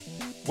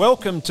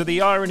Welcome to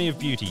The Irony of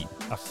Beauty,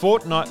 a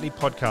fortnightly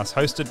podcast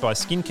hosted by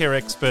skincare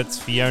experts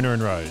Fiona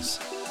and Rose.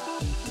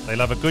 They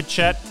love a good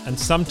chat and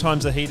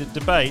sometimes a heated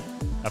debate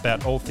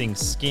about all things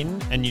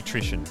skin and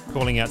nutrition,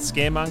 calling out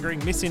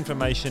scaremongering,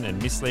 misinformation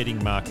and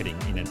misleading marketing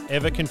in an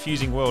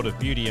ever-confusing world of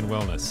beauty and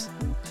wellness.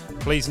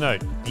 Please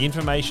note, the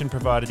information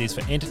provided is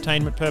for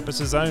entertainment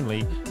purposes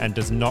only and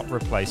does not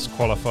replace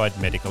qualified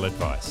medical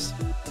advice.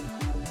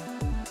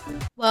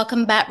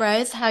 Welcome back,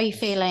 Rose. How are you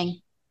feeling?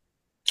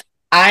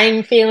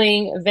 I'm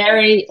feeling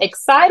very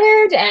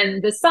excited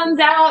and the sun's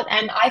out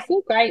and I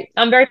feel great.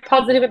 I'm very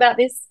positive about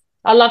this.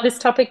 I love this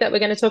topic that we're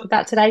going to talk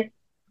about today.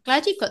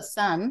 Glad you've got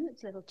sun.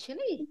 It's a little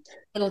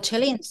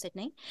chilly in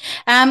Sydney.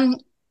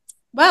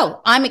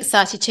 Well, I'm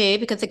excited too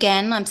because,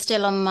 again, I'm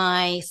still on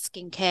my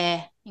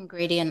skincare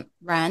ingredient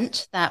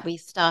rant that we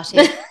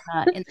started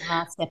in the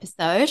last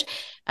episode.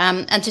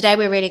 And today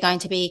we're really going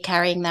to be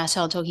carrying that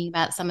on, talking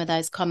about some of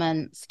those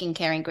common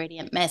skincare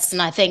ingredient myths.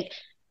 And I think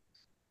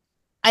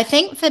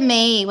for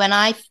me, it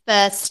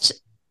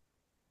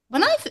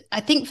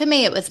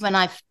was when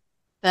I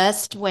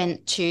first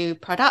went to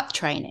product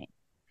training.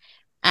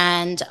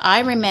 And I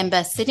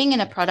remember sitting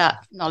in a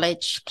product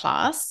knowledge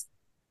class.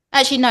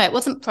 Actually, no, it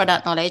wasn't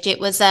product knowledge.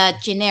 It was a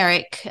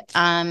generic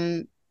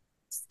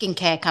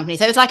skincare company.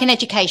 So it was like an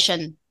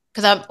education,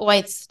 because I'm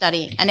always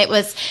studying. And it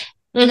was,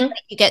 you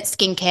get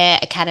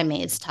skincare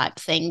academies type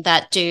thing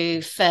that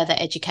do further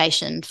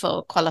education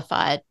for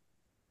qualified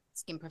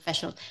skin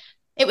professionals.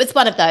 It was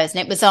one of those, and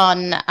it was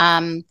on,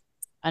 I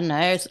don't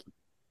know,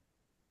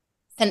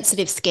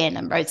 sensitive skin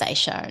and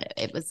rosacea.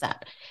 It was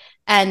that.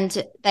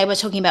 And they were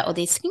talking about all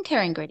these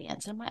skincare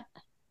ingredients. And I'm like,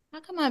 how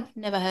come I've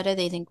never heard of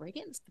these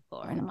ingredients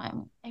before? And I'm like,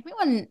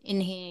 everyone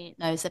in here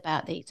knows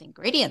about these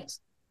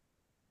ingredients.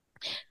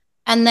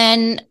 And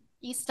then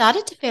you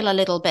started to feel a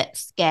little bit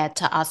scared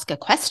to ask a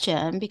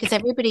question because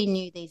everybody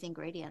knew these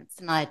ingredients.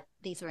 And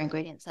these were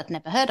ingredients I'd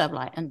never heard of,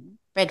 like and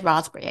red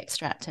raspberry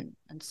extract and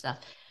stuff.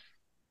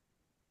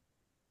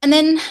 And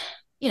then,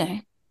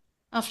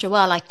 after a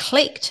while I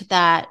clicked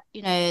that,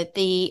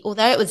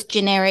 although it was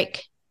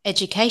generic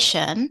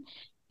education,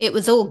 it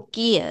was all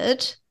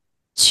geared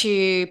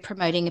to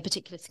promoting a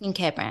particular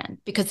skincare brand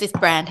because this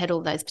brand had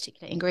all those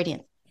particular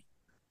ingredients.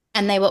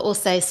 And they were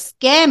also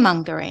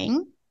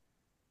scaremongering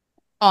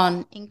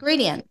on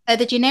ingredients. So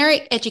the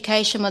generic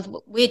education was,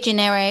 we're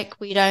generic,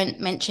 we don't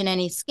mention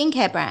any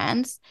skincare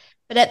brands,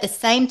 but at the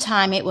same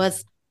time it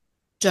was,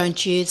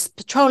 don't use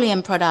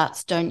petroleum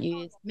products, don't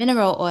use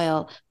mineral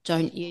oil,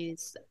 don't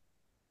use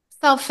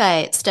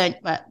sulfates, don't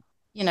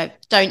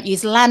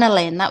use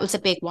lanolin. That was a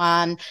big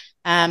one.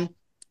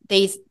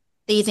 These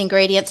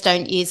ingredients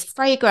don't use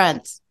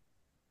fragrance.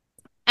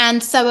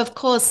 And so, of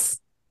course,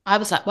 I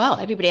was like, well,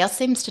 everybody else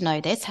seems to know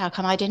this. How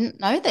come I didn't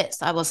know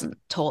this? I wasn't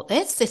taught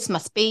this. This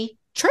must be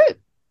true.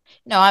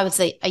 I was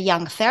a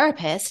young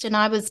therapist and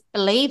I was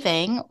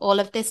believing all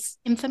of this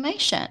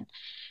information.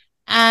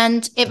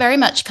 And it very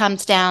much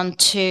comes down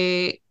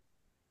to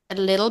a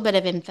little bit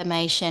of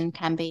information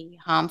can be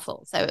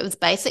harmful. So it was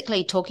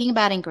basically talking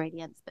about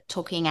ingredients, but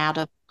talking out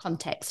of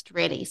context,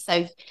 really. So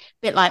a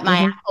bit like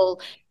my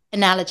apple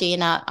analogy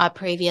in our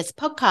previous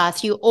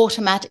podcast, you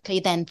automatically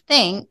then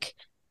think,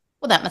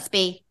 well, that must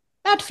be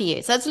bad for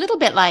you. So it's a little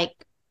bit like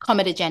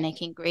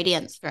comedogenic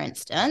ingredients, for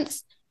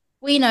instance.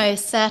 We know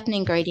certain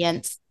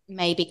ingredients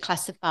may be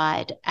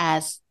classified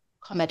as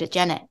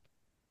comedogenic,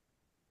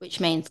 which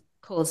means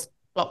cause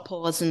block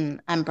pores and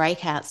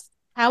breakouts.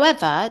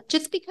 However,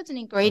 just because an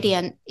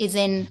ingredient is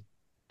in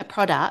a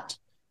product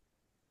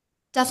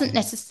doesn't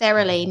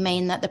necessarily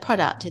mean that the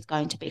product is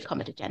going to be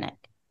comedogenic.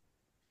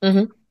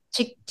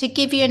 To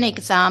give you an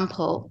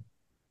example,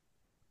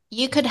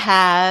 you could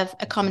have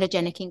a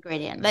comedogenic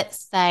ingredient.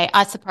 Let's say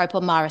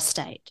isopropyl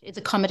myristate is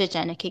a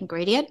comedogenic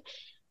ingredient.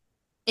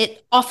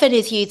 It often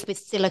is used with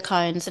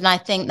silicones, and I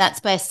think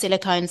that's where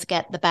silicones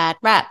get the bad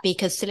rap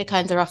because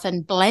silicones are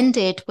often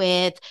blended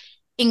with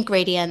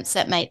ingredients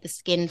that make the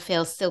skin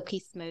feel silky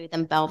smooth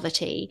and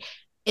velvety.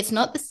 It's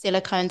not the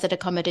silicones that are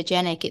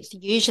comedogenic. It's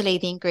usually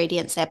the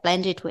ingredients they're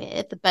blended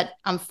with, but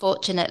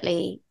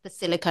unfortunately the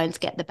silicones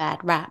get the bad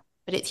rap.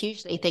 But it's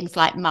usually things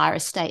like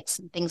myristates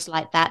and things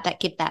like that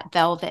give that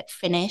velvet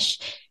finish.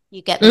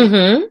 You get them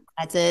in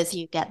moisturizers,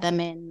 you get them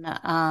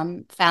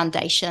in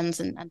foundations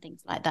and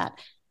things like that.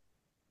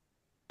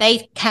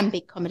 They can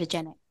be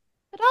comedogenic.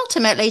 But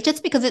ultimately,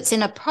 just because it's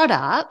in a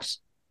product,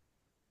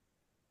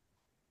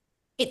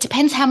 it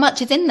depends how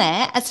much is in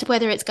there as to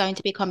whether it's going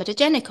to be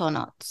comedogenic or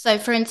not. So,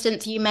 for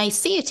instance, you may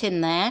see it in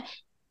there.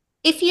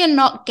 If you're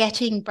not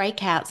getting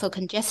breakouts or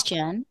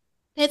congestion,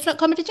 it's not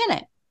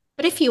comedogenic.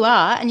 But if you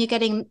are and you're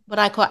getting what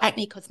I call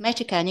acne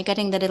cosmetica and you're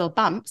getting the little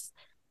bumps,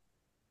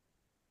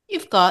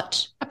 you've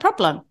got a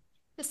problem.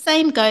 The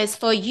same goes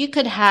for you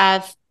could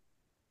have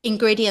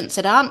ingredients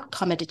that aren't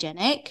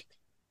comedogenic,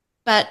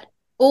 but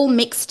all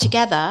mixed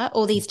together,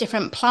 all these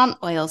different plant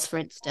oils, for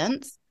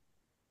instance,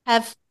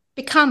 have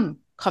become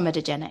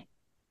comedogenic.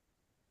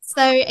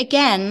 So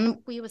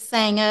again, we were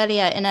saying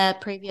earlier in a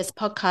previous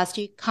podcast,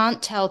 you can't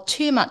tell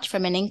too much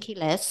from an INCI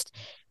list.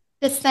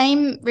 The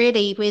same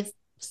really with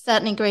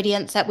certain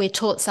ingredients that we're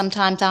taught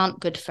sometimes aren't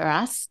good for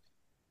us.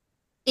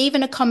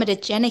 Even a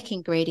comedogenic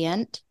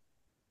ingredient,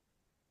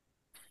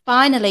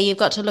 finally, you've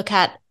got to look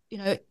at,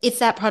 is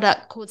that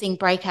product causing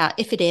breakout?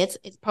 If it is,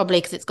 it's probably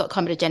because it's got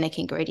comedogenic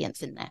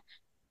ingredients in there.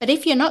 But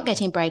if you're not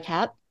getting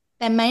breakout,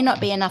 there may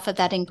not be enough of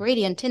that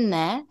ingredient in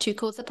there to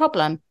cause a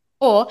problem.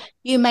 Or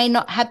you may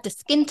not have the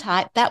skin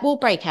type that will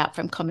break out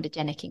from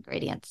comedogenic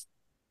ingredients.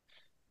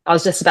 I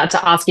was just about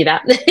to ask you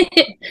that.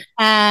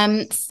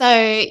 So,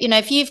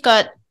 if you've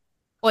got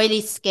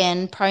oily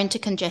skin, prone to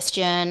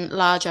congestion,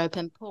 large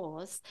open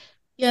pores,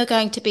 you're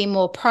going to be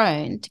more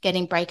prone to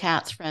getting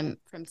breakouts from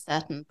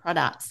certain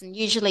products. And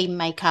usually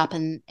makeup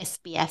and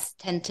SBS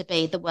tend to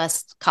be the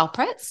worst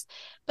culprits,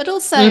 but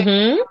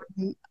also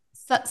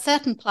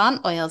certain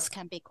plant oils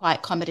can be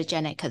quite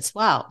comedogenic as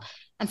well.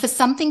 And for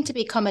something to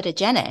be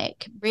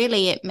comedogenic,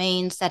 really it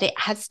means that it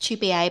has to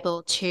be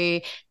able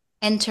to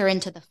enter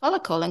into the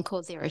follicle and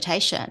cause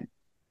irritation.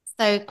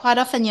 So quite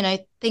often,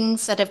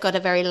 things that have got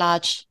a very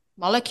large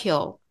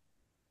molecule,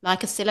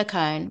 like a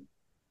silicone,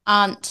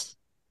 aren't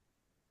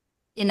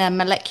in a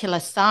molecular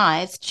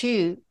size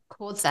to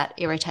cause that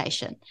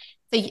irritation.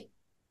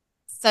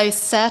 So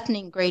certain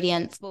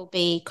ingredients will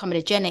be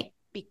comedogenic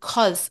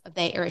because of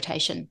their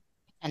irritation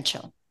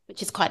potential,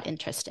 which is quite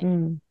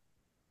interesting.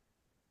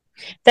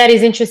 That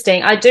is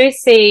interesting. I do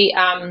see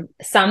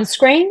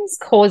sunscreens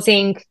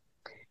causing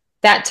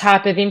that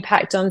type of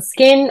impact on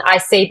skin. I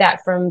see that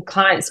from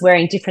clients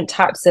wearing different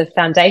types of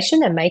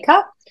foundation and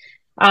makeup.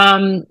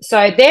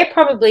 So they're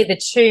probably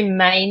the two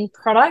main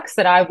products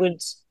that I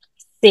would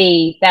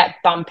see that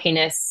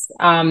bumpiness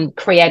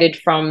created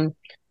from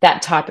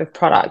that type of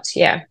product.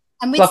 Yeah,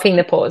 and blocking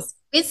the pores.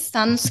 With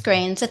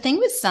sunscreens, the thing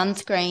with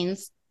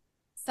sunscreens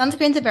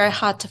are very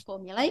hard to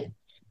formulate.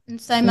 And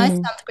so most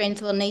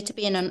sunscreens will need to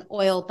be in an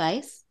oil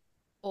base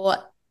or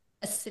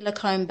a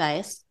silicone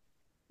base.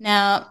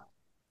 Now,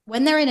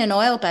 when they're in an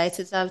oil base,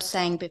 as I was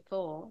saying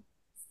before,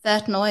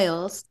 certain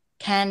oils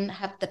can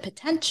have the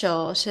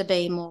potential to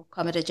be more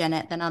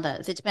comedogenic than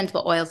others. It depends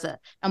what oils are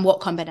and what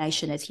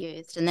combination is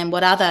used, and then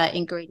what other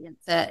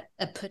ingredients are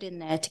put in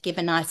there to give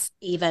a nice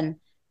even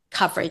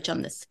coverage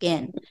on the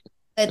skin.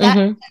 So that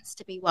tends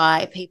to be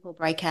why people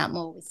break out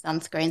more with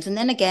sunscreens. And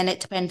then again,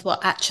 it depends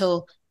what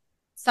actual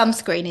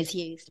sunscreen is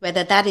used,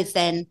 whether that is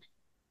then,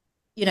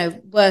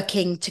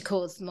 working to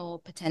cause more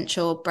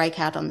potential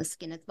breakout on the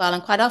skin as well.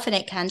 And quite often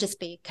it can just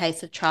be a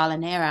case of trial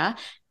and error,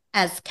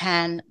 as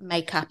can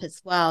makeup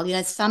as well.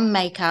 Some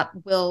makeup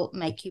will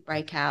make you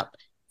break out,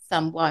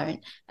 some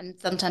won't. And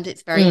sometimes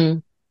it's very hard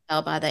to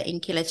tell by the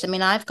ink list. I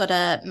mean, I've got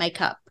a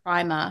makeup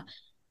primer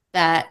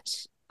that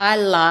I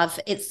love.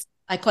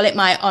 I call it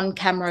my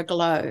on-camera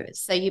glow.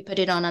 So you put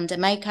it on under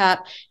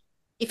makeup.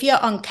 If you're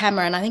on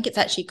camera, and I think it's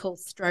actually called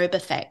strobe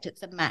effect,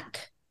 it's a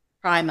MAC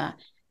primer.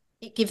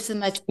 It gives the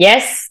most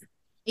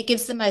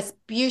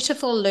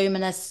beautiful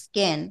luminous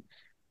skin.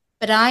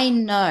 But I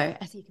know,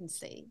 as you can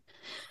see,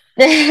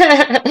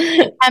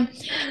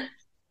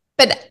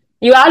 but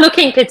you are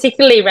looking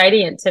particularly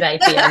radiant today,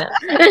 Fiona.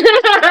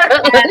 I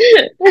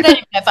don't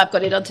even know if I've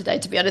got it on today,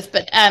 to be honest,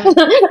 but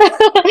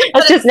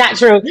that's just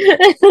natural.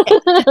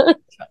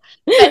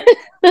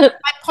 But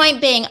my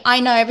point being, I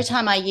know every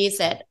time I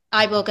use it,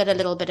 I will get a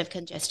little bit of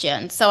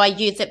congestion. So I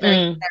use it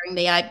very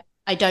sparingly.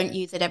 I don't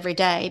use it every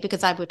day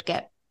because I would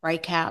get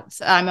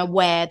breakouts. I'm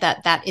aware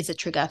that that is a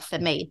trigger for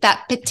me.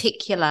 That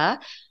particular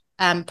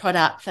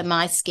product for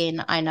my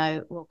skin, I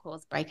know will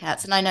cause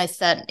breakouts. And I know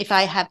if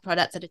I have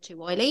products that are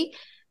too oily,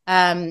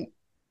 and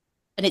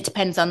it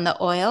depends on the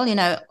oil,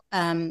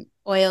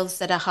 oils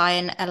that are high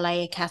in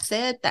oleic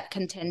acid, that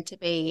can tend to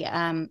be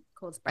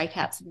cause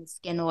breakouts in the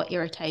skin or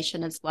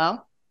irritation as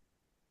well.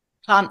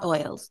 Plant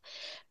oils,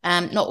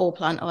 not all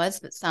plant oils,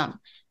 but some.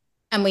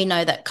 And we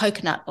know that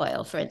coconut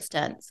oil, for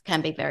instance,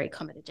 can be very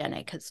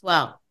comedogenic as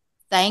well.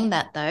 Saying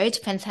that, though, it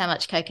depends how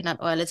much coconut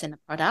oil is in a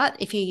product.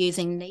 If you're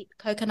using neat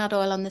coconut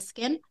oil on the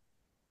skin,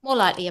 more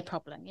likely a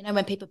problem.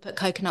 When people put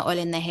coconut oil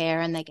in their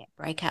hair and they get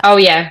breakouts. Oh,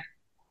 yeah.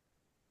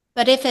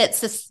 But if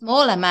it's a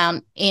small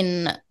amount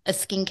in a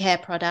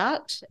skincare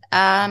product,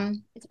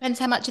 it depends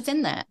how much is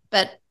in there.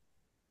 But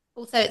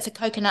also, it's a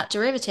coconut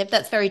derivative.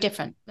 That's very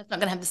different. It's not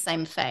going to have the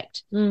same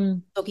effect.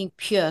 Talking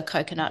pure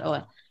coconut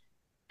oil.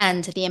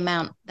 And the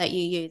amount that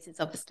you use is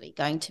obviously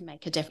going to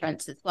make a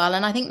difference as well.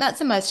 And I think that's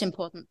the most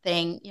important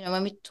thing.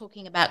 When we're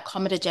talking about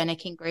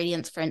comedogenic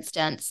ingredients, for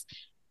instance,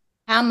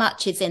 how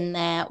much is in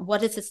there?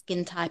 What is the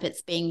skin type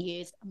it's being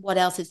used? What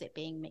else is it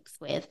being mixed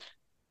with?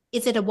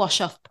 Is it a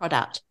wash-off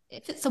product?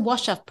 If it's a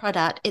wash-off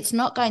product, it's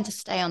not going to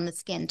stay on the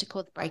skin to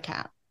cause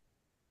breakout.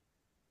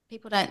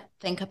 People don't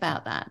think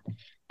about that.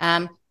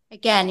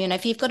 Again,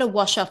 if you've got a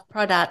wash-off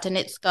product and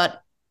it's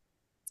got,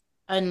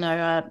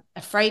 a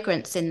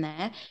fragrance in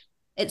there,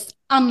 it's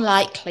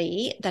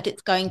unlikely that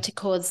it's going to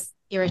cause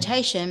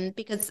irritation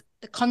because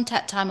the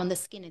contact time on the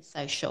skin is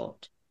so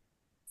short.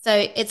 So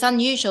it's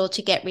unusual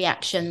to get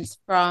reactions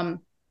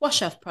from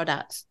wash-off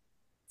products.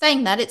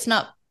 Saying that, it's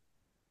not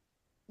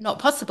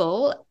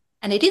possible,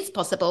 and it is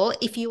possible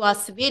if you are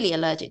severely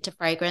allergic to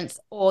fragrance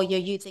or you're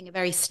using a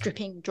very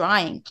stripping,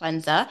 drying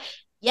cleanser.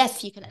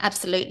 yes, you can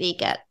absolutely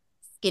get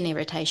skin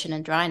irritation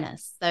and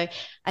dryness. So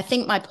I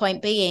think my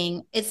point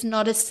being, it's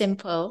not as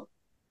simple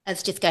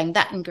as just going,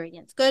 that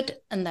ingredient's good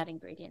and that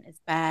ingredient is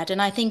bad.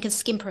 And I think as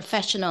skin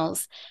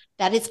professionals,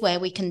 that is where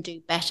we can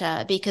do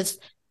better, because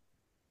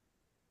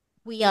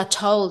we are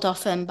told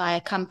often by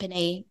a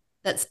company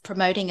that's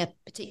promoting a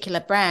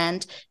particular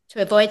brand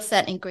to avoid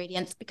certain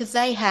ingredients because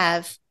they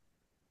have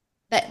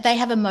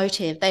a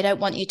motive. They don't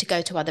want you to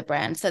go to other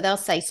brands. So they'll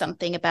say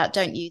something about,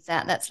 don't use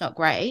that, that's not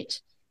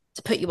great,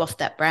 to put you off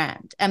that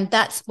brand. And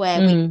that's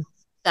where we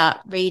start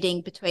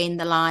reading between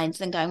the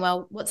lines and going,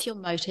 well, what's your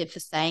motive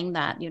for saying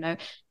that?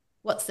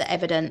 What's the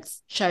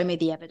evidence? Show me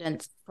the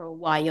evidence for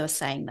why you're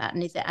saying that.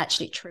 And is it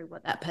actually true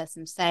what that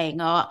person's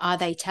saying? Or are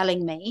they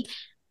telling me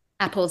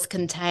apples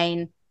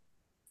contain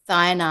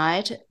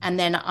cyanide, and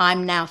then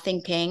I'm now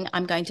thinking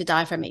I'm going to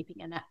die from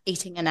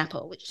eating an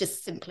apple, which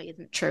just simply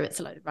isn't true. It's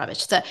a load of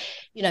rubbish. So,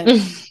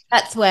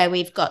 that's where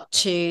we've got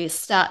to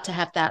start to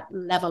have that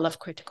level of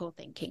critical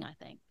thinking, I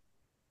think.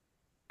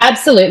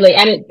 Absolutely.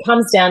 And it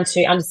comes down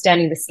to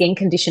understanding the skin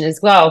condition as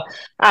well.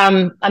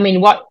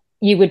 What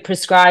you would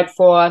prescribe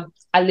for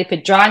a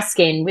lipid dry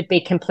skin would be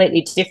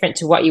completely different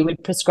to what you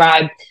would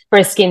prescribe for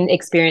a skin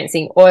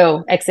experiencing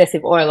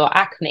excessive oil or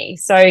acne.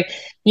 So,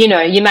 you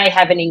may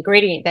have an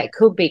ingredient that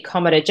could be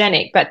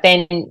comedogenic, but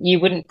then you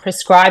wouldn't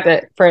prescribe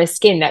it for a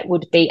skin that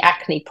would be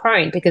acne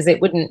prone because it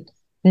wouldn't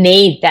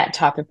need that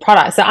type of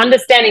product. So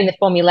understanding the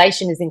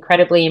formulation is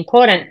incredibly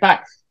important,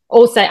 but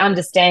also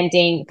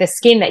understanding the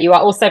skin that you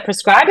are also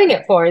prescribing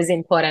it for is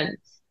important.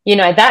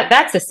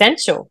 That's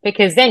essential,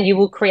 because then you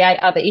will create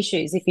other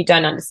issues if you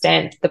don't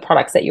understand the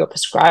products that you're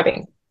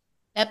prescribing.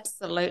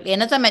 Absolutely.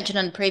 And as I mentioned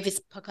on the previous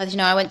podcast,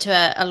 I went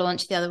to a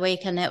launch the other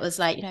week and it was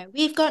like,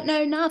 we've got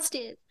no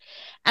nasties.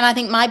 And I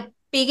think my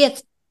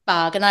biggest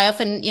bug, and I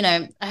often,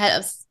 I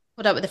was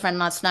put up with a friend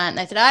last night and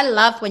they said, I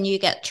love when you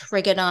get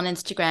triggered on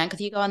Instagram because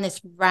you go on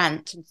this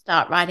rant and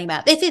start writing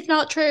about this is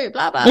not true,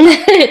 blah, blah,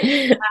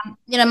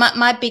 blah.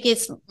 My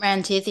biggest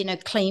rant is,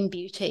 clean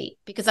beauty,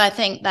 because I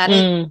think that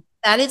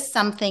is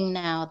something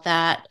now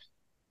that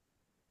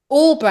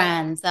all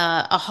brands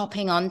are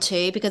hopping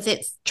onto because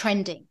it's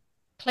trending.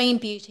 Clean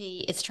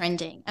beauty is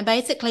trending. And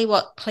basically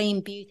what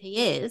clean beauty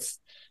is,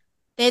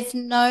 there's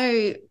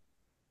no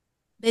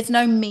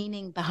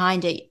meaning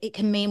behind it. It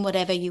can mean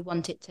whatever you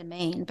want it to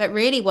mean. But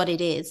really what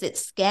it is,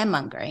 it's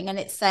scaremongering, and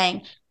it's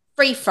saying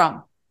free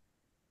from.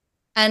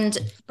 And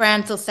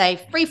brands will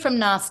say free from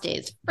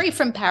nasties, free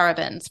from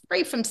parabens,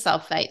 free from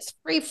sulfates,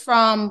 free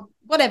from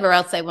whatever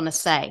else they want to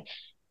say.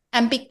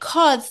 And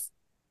because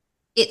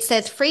it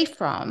says free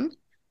from,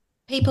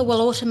 people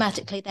will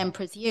automatically then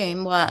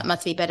presume, well, it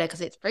must be better because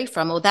it's free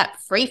from, or that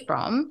free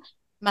from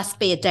must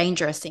be a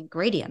dangerous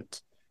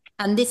ingredient.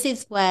 And this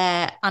is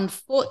where,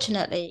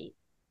 unfortunately,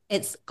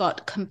 it's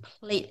got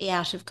completely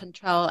out of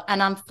control.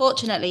 And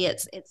unfortunately,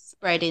 it's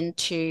spread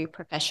into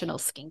professional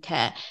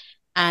skincare.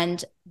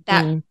 And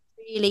that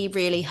really,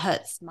 really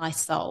hurts my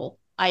soul.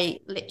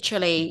 It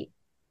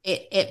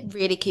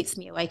really keeps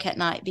me awake at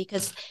night,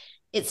 because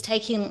it's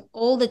taking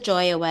all the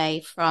joy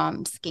away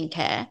from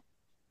skincare.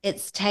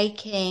 It's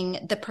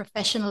taking the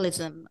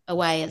professionalism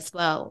away as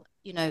well.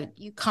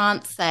 You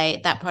can't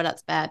say that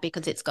product's bad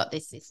because it's got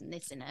this, this, and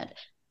this in it.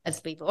 As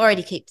we've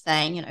already keep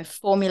saying,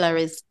 formula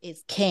is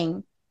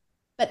king,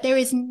 but there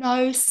is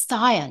no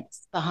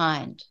science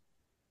behind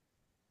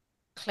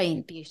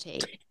clean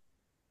beauty.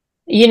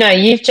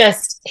 You've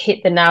just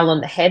hit the nail on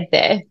the head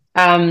there.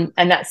 And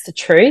that's the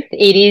truth.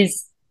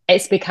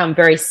 It's become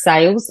very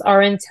sales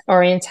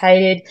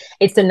orientated.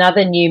 It's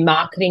another new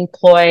marketing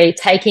ploy,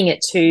 taking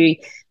it to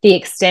the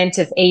extent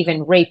of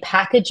even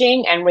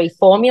repackaging and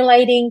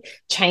reformulating,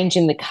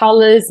 changing the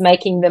colors,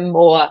 making them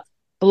more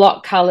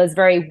block colors,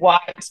 very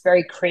white,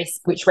 very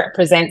crisp, which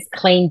represents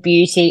clean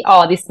beauty.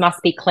 Oh, this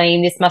must be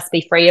clean. This must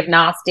be free of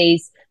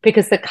nasties,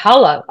 because the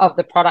color of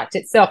the product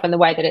itself and the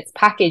way that it's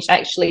packaged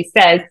actually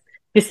says,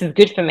 this is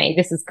good for me.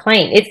 This is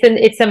clean.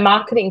 It's a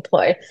marketing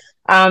ploy.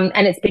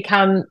 And it's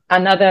become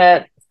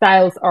another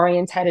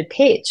sales-orientated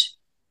pitch.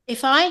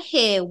 If I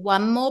hear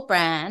one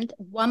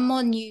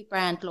more new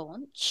brand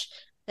launch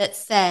that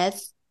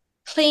says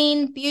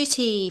clean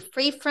beauty,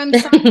 free from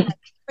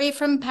free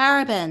from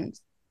parabens,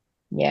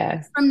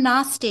 from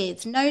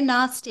nasties, no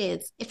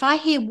nasties. If I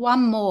hear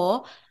one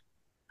more,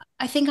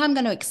 I think I'm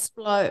going to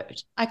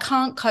explode. I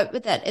can't cope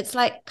with it. It's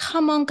like,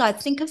 come on,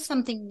 guys, think of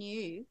something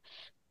new.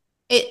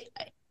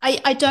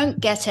 I don't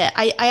get it.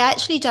 I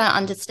actually don't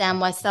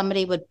understand why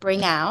somebody would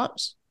bring out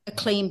a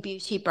clean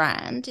beauty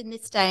brand in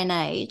this day and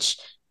age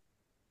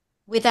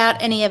without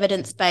any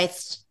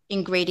evidence-based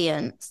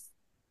ingredients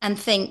and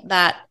think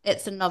that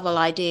it's a novel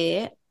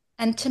idea.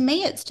 And to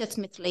me, it's just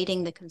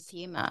misleading the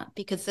consumer,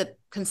 because the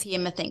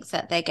consumer thinks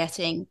that they're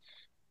getting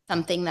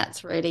something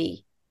that's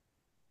really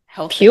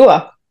healthy.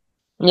 Pure.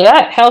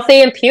 Yeah,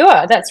 healthy and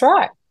pure. That's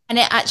right. And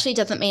it actually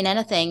doesn't mean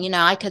anything.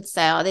 I could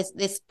say, oh,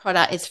 this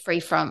product is free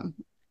from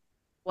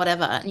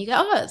whatever. And you go,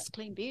 oh, it's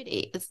clean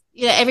beauty.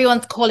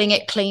 Everyone's calling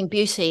it clean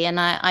beauty. And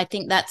I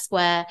think that's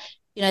where,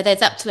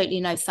 there's absolutely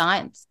no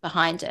science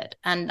behind it.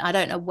 And I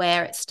don't know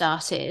where it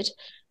started,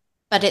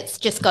 but it's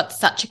just got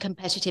such a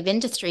competitive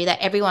industry that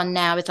everyone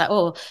now is like,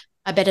 oh,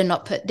 I better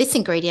not put this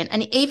ingredient.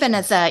 And even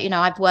as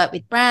I've worked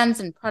with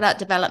brands and product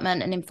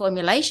development and in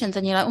formulations,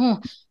 and you're like,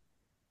 oh,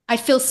 I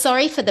feel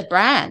sorry for the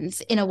brands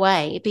in a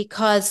way,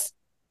 because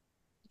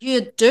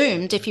you're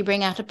doomed if you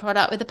bring out a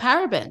product with a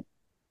paraben.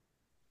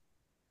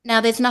 Now,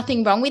 there's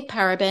nothing wrong with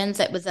parabens.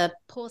 It was a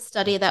poor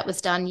study that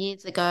was done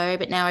years ago,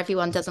 but now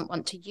everyone doesn't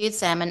want to use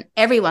them, and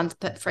everyone's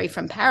put free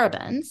from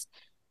parabens.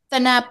 So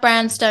now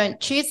brands don't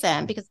choose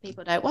them because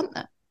people don't want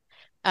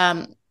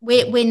them.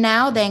 We're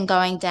now then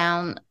going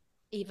down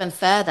even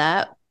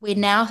further. We're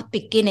now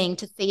beginning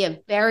to see a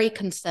very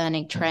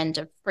concerning trend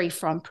of free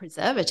from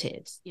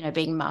preservatives,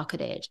 being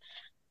marketed.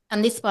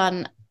 And this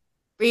one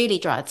really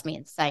drives me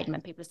insane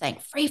when people are saying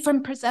free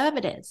from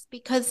preservatives,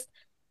 because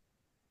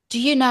do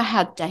you know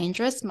how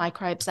dangerous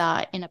microbes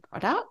are in a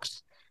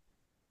product?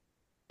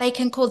 They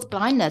can cause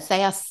blindness.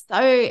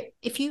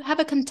 If you have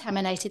a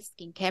contaminated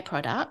skincare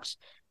product,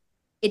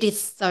 it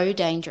is so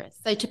dangerous.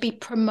 So to be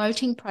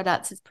promoting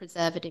products as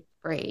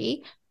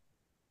preservative-free,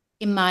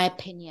 in my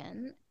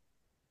opinion,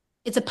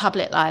 is a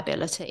public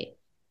liability.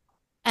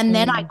 And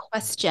then I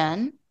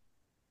question,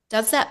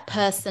 does that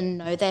person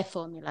know their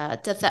formula?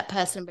 Does that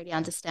person really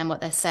understand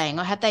what they're saying?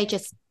 Or have they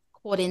just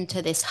caught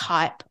into this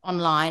hype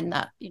online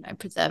that,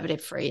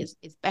 preservative-free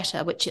is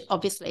better, which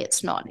obviously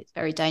it's not. It's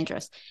very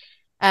dangerous.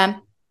 And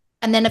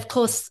then, of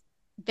course,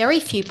 very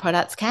few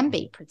products can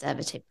be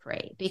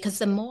preservative-free, because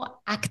the more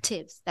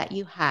actives that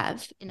you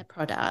have in a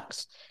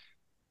product,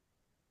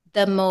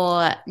 the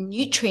more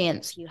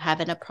nutrients you have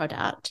in a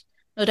product.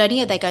 Not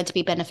only are they going to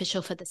be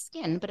beneficial for the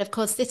skin, but of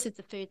course, this is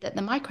the food that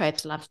the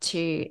microbes love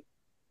to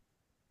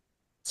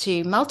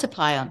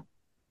multiply on.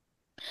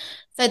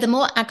 So the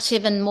more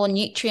active and more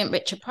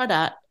nutrient-rich a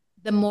product,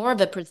 the more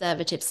of a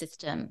preservative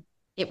system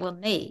it will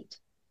need.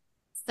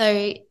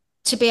 So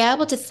to be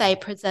able to say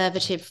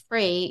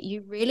preservative-free,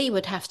 you really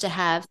would have to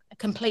have a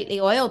completely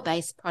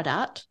oil-based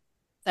product,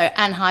 so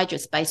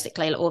anhydrous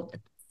basically, or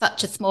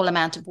such a small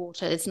amount of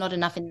water. There's not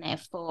enough in there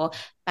for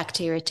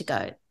bacteria to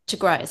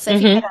grow.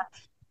 So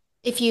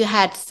if you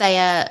had, say,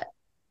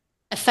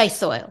 a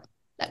face oil,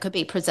 that could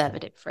be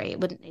preservative-free. It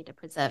wouldn't need a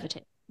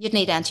preservative. You'd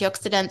need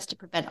antioxidants to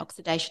prevent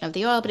oxidation of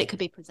the oil, but it could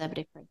be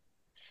preservative-free.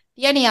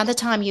 The only other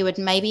time you would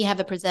maybe have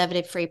a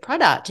preservative-free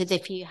product is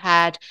if you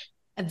had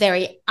a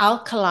very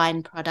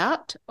alkaline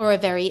product or a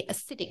very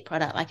acidic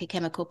product, like a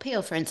chemical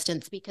peel, for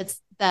instance,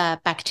 because the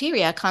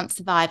bacteria can't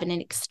survive in an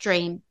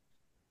extreme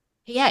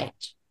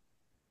pH.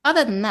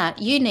 Other than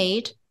that, you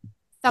need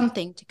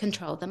something to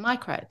control the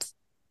microbes.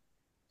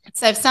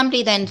 So if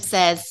somebody then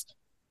says,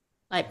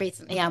 like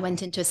recently I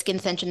went into a skin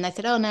centre and they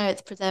said, oh, no,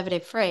 it's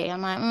preservative-free.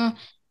 I'm like,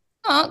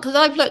 not, because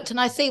I've looked and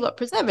I see what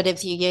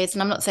preservatives you use,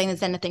 and I'm not saying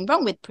there's anything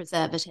wrong with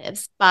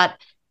preservatives, but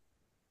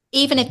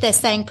even if they're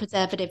saying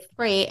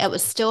preservative-free, it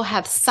would still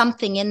have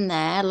something in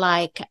there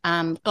like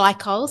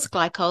glycols.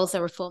 Glycols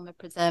are a form of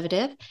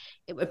preservative.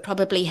 It would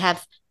probably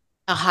have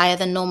a higher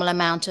than normal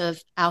amount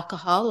of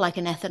alcohol, like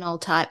an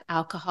ethanol-type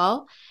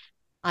alcohol,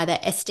 either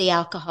SD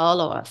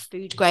alcohol or a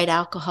food-grade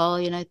alcohol,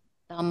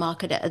 they'll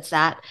market it as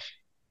that,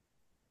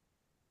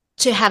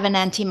 to have an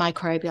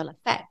antimicrobial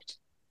effect.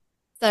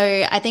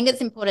 So I think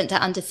it's important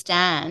to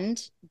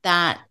understand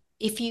that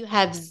if you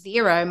have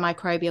zero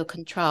microbial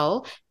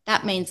control,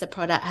 that means the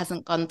product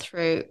hasn't gone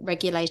through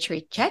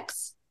regulatory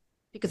checks,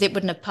 because it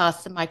wouldn't have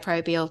passed the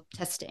microbial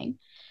testing,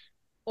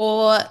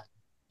 or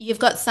you've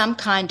got some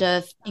kind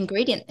of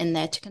ingredient in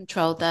there to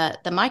control the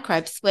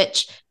microbes,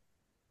 which,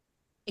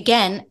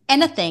 again,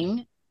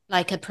 anything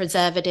like a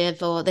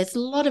preservative, or there's a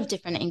lot of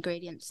different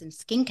ingredients in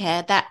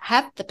skincare that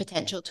have the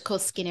potential to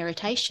cause skin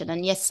irritation.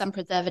 And yes, some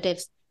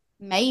preservatives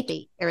may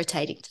be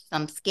irritating to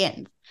some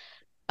skin,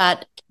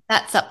 but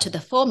that's up to the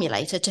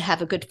formulator to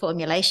have a good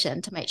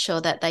formulation to make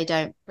sure that they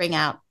don't bring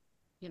out,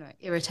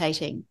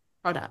 irritating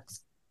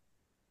products.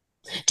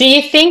 Do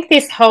you think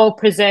this whole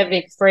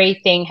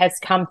preservative-free thing has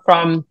come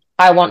from,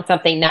 I want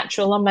something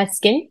natural on my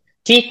skin?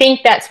 Do you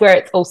think that's where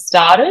it's all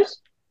started?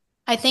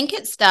 I think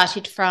it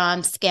started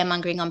from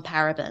scaremongering on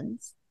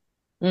parabens.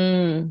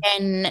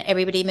 And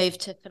everybody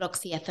moved to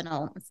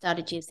phenoxyethanol and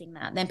started using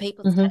that. Then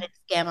people started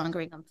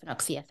scaremongering on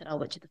phenoxyethanol,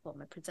 which is a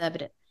form of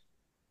preservative.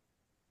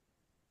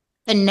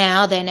 And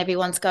now then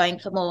everyone's going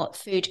for more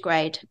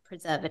food-grade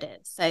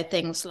preservatives. So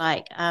things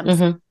like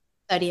sodium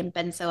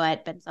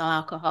benzoate, benzyl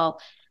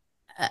alcohol,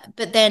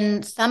 but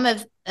then some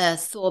of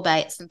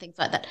sorbates and things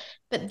like that.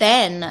 But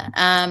then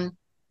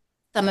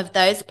some of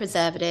those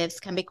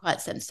preservatives can be quite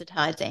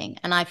sensitizing.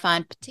 And I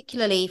find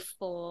particularly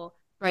for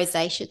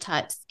rosacea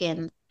type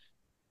skin,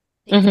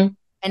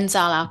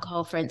 benzyl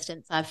alcohol, for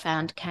instance, I've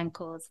found can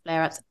cause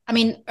flare-ups. I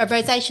mean, a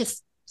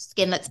rosacea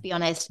skin, let's be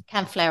honest,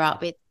 can flare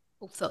up with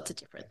all sorts of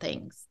different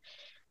things.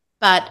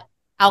 But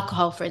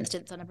alcohol, for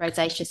instance, on a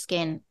rosacea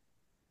skin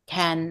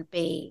can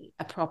be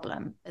a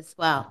problem as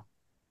well.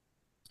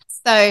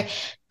 So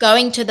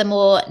going to the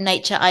more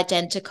nature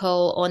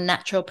identical or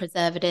natural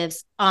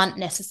preservatives aren't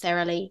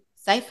necessarily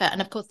safer.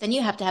 And of course, then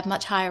you have to have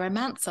much higher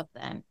amounts of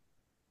them.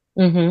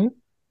 Mm-hmm.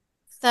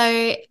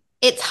 So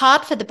it's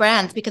hard for the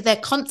brands because they're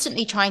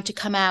constantly trying to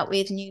come out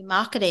with new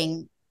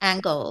marketing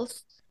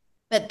angles.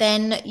 But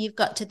then you've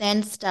got to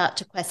then start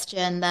to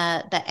question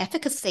the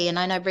efficacy. And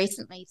I know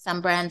recently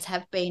some brands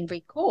have been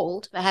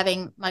recalled for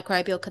having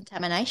microbial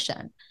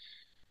contamination.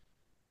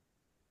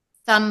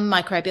 Some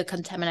microbial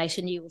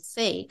contamination you will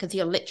see because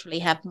you'll literally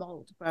have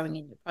mold growing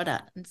in your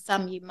product, and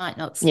some you might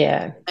not see.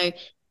 Yeah. So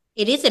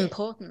it is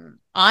important.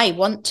 I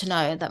want to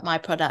know that my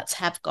products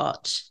have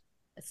got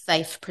a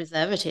safe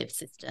preservative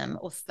system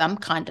or some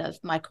kind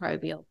of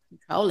microbial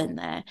control in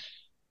there.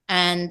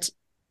 And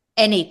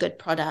any good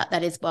product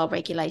that is well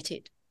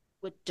regulated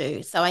would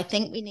do. So I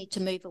think we need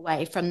to move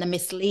away from the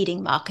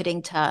misleading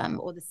marketing term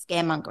or the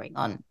scaremongering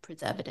on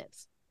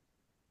preservatives.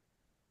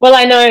 Well,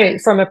 I know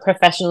from a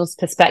professional's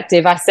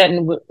perspective, I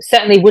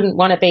certainly wouldn't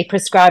want to be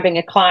prescribing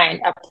a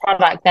client a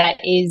product that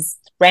is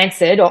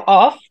rancid or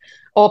off,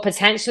 or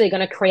potentially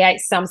going to create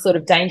some sort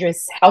of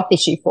dangerous health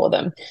issue for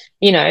them.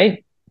 You know,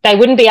 they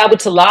wouldn't be able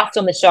to last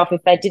on the shelf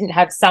if they didn't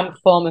have some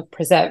form of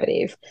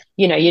preservative.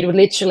 You know, you'd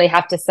literally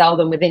have to sell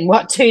them within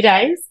 2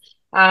 days,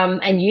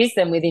 and use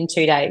them within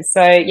 2 days.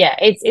 So yeah,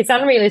 it's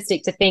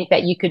unrealistic to think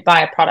that you could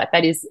buy a product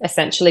that is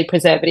essentially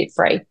preservative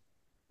free.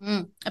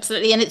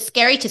 Absolutely. And it's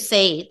scary to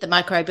see the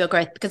microbial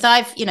growth because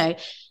I've,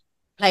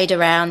 played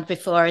around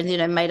before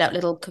and, made up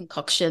little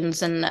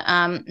concoctions and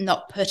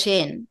not put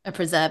in a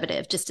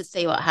preservative just to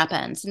see what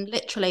happens. And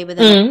literally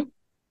within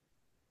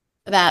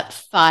about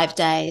 5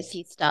 days,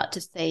 you start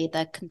to see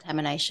the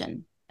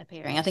contamination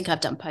appearing. I think I've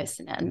done posts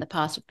in it in the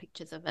past with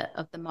pictures of it,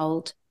 of the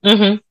mold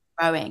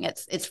growing.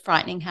 It's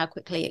frightening how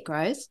quickly it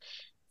grows.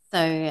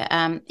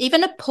 So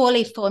even a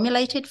poorly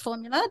formulated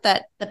formula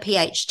that the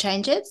pH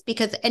changes,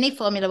 because any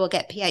formula will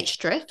get pH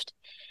drift,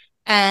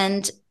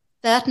 and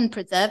certain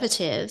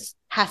preservatives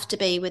have to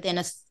be within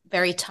a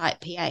very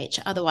tight pH,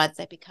 otherwise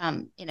they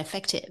become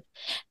ineffective.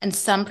 And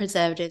some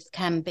preservatives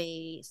can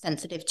be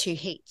sensitive to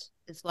heat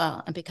as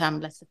well and become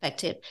less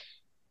effective.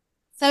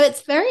 So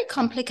it's very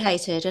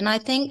complicated. And I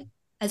think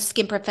as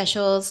skin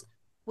professionals,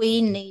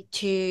 we need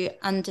to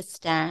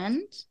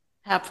understand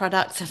how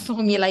products are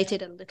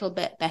formulated a little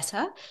bit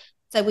better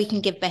so we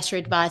can give better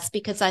advice,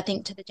 because I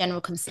think to the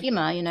general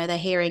consumer, they're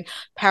hearing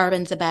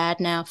parabens are bad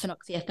now,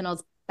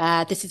 phenoxyethanol's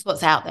bad. This is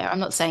what's out there. I'm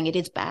not saying it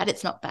is bad.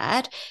 It's not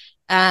bad.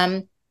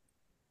 And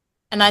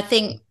I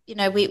think,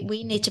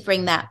 we need to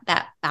bring that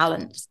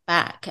balance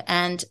back.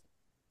 And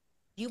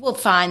you will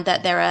find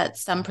that there are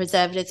some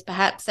preservatives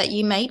perhaps that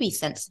you may be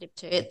sensitive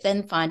to. It's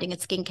then finding a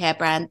skincare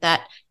brand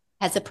that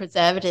has a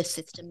preservative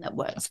system that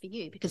works for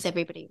you, because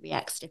everybody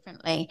reacts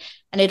differently.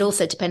 And it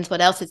also depends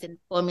what else is in the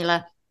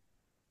formula.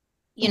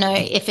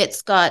 If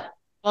it's got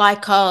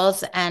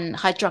glycols and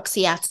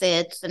hydroxy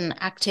acids and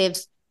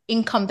actives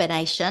in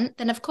combination,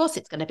 then of course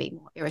it's going to be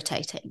more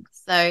irritating.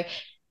 So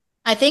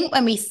I think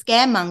when we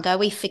scaremonger,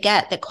 we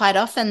forget that quite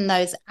often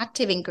those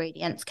active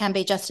ingredients can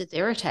be just as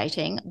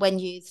irritating when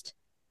used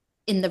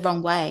in the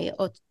wrong way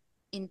or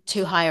in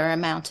too higher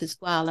amount as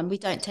well. And we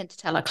don't tend to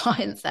tell our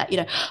clients that,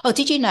 oh,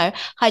 did you know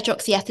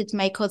hydroxy acids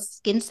may cause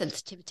skin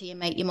sensitivity and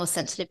make you more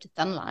sensitive to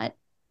sunlight?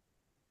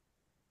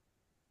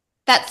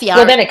 That's the irony.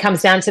 Well, then it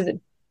comes down to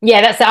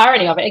that's the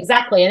irony of it.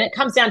 Exactly. And it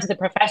comes down to the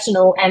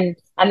professional and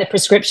the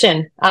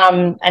prescription,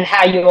 and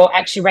how you're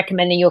actually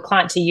recommending your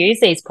client to use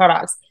these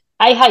products.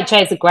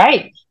 AHAs are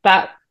great,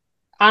 but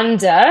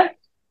under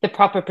the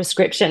proper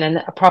prescription and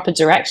a proper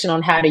direction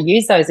on how to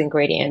use those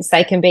ingredients,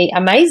 they can be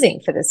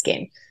amazing for the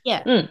skin.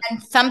 Yeah. And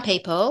some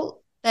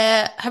people,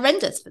 they're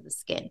horrendous for the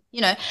skin.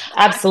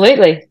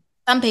 Absolutely.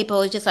 Some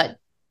people are just like,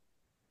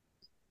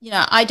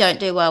 I don't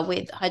do well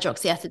with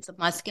hydroxy acids on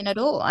my skin at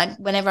all.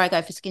 Whenever I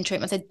go for skin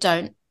treatment, I say,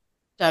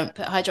 don't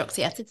put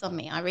hydroxy acids on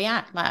me. I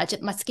react. My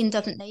skin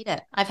doesn't need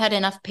it. I've had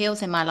enough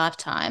peels in my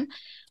lifetime.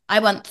 I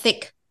want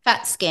thick,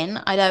 fat skin.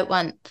 I don't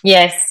want.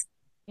 Yes.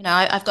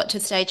 I've got to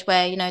a stage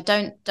where,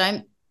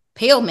 don't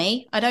peel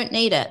me. I don't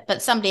need it,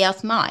 but somebody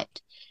else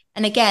might.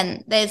 And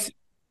again, there's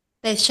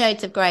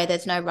shades of grey.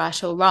 There's no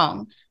right or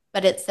wrong,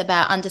 but it's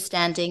about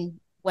understanding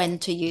when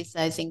to use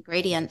those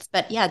ingredients.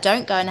 But yeah,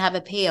 don't go and have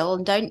a peel,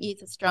 and don't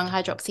use a strong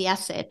hydroxy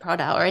acid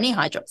product or any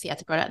hydroxy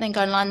acid product, then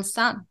go and lie in the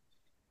sun.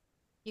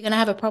 You're going to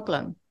have a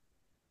problem.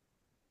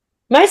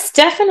 Most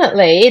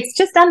definitely. It's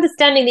just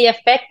understanding the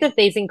effect of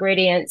these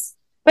ingredients.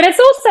 But it's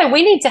also,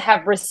 we need to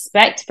have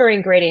respect for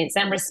ingredients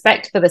and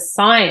respect for the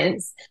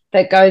science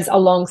that goes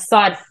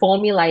alongside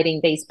formulating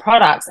these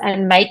products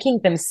and making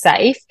them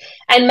safe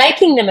and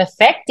making them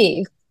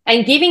effective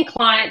and giving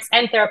clients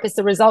and therapists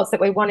the results that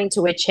we're wanting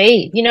to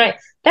achieve.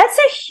 That's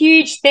a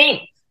huge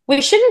thing.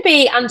 We shouldn't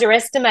be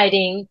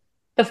underestimating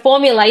the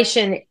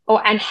formulation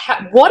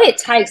what it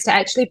takes to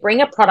actually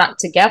bring a product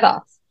together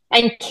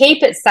and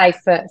keep it safe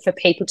for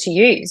people to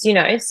use,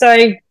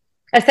 So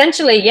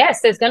essentially,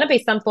 yes, there's going to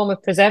be some form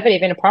of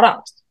preservative in a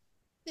product.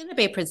 It's going to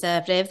be a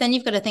preservative. Then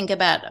you've got to think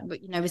about,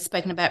 we've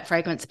spoken about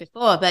fragrance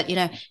before, but,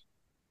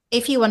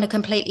 if you want a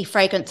completely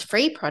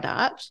fragrance-free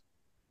product,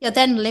 you're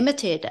then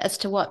limited as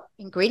to what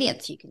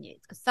ingredients you can use,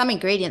 because some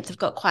ingredients have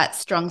got quite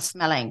strong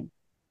smelling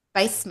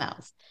base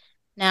smells.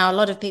 Now, a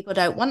lot of people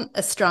don't want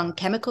a strong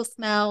chemical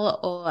smell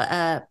or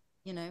a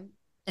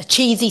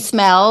cheesy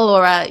smell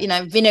or a,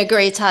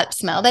 vinegary type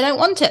smell. They don't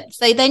want it.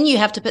 So then you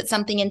have to put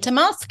something in to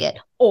mask it,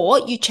 or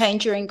you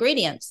change your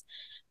ingredients.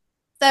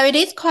 So it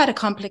is quite a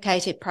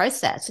complicated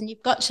process, and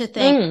you've got to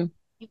think,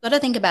 you've got to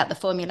think about the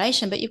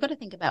formulation, but you've got to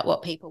think about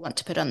what people want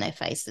to put on their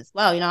face as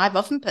well. I've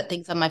often put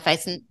things on my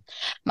face and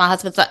my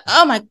husband's like,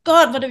 oh my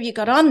God, what have you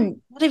got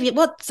on?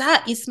 What's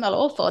that? You smell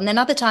awful. And then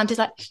other times he's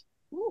like,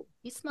 ooh,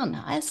 you smell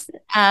nice.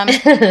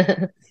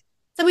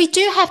 So we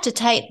do have to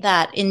take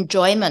that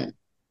enjoyment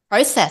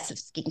process of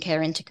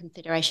skincare into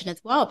consideration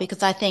as well,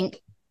 because I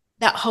think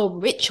that whole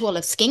ritual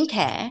of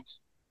skincare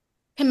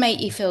can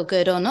make you feel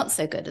good or not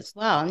so good as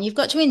well. And you've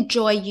got to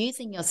enjoy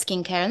using your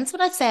skincare. And that's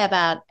what I say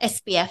about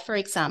SPF, for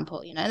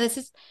example.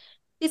 There's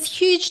this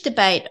huge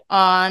debate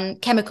on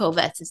chemical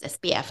versus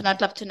SPF, and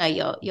I'd love to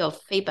know your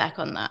feedback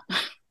on that.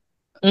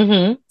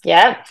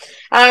 Yeah.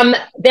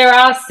 There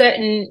are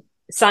certain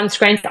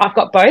sunscreens. I've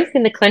got both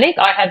in the clinic.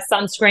 I have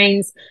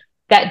sunscreens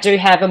that do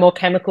have a more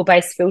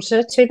chemical-based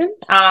filter to them.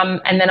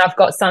 And then I've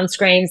got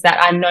sunscreens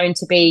that are known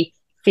to be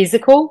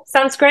physical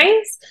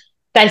sunscreens.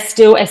 They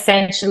still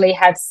essentially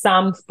have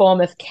some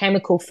form of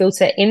chemical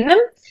filter in them,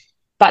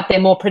 but they're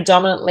more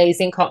predominantly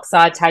zinc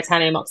oxide,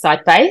 titanium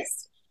oxide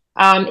based.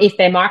 If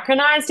they're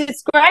micronized,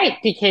 it's great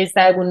because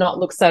they will not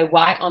look so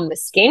white on the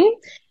skin,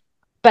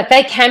 but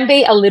they can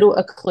be a little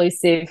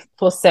occlusive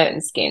for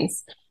certain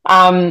skins.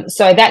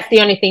 So that's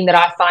the only thing that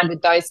I find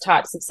with those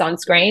types of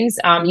sunscreens.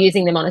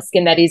 Using them on a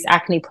skin that is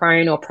acne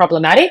prone or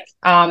problematic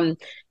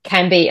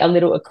can be a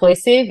little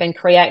occlusive and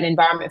create an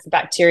environment for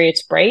bacteria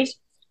to breed.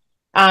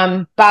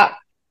 But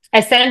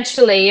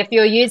essentially, if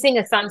you're using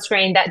a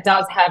sunscreen that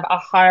does have a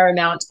higher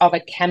amount of a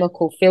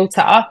chemical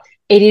filter,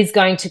 it is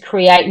going to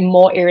create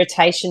more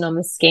irritation on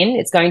the skin.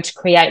 It's going to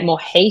create more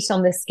heat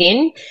on the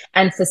skin.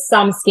 And for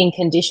some skin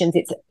conditions,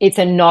 it's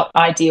a not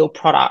ideal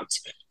product.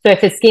 So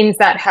for skins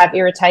that have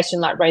irritation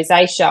like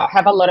rosacea,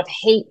 have a lot of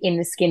heat in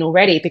the skin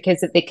already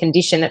because of the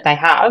condition that they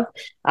have,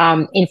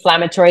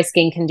 inflammatory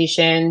skin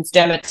conditions,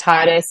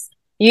 dermatitis,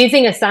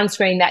 using a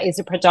sunscreen that is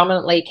a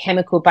predominantly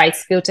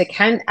chemical-based filter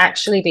can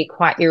actually be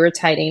quite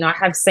irritating. I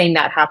have seen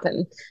that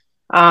happen.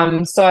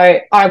 So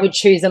I would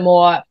choose a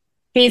more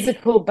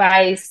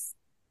physical-based,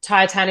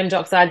 titanium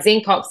dioxide,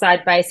 zinc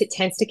oxide base. It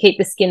tends to keep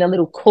the skin a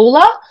little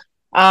cooler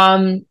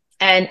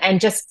and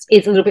just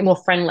is a little bit more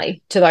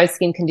friendly to those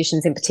skin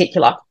conditions in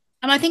particular.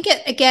 And I think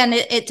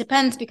it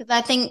depends, because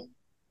I think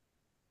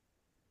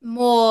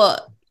more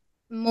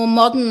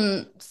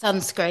modern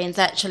sunscreens,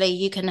 actually,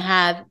 you can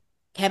have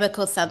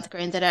chemical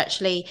sunscreens that are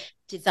actually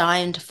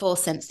designed for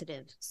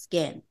sensitive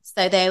skin.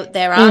 So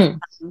there are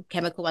some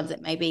chemical ones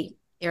that may be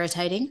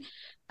irritating,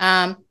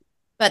 but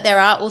there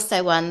are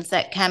also ones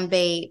that can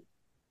be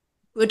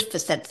good for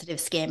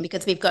sensitive skin,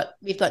 because we've got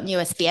new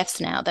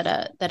SPFs now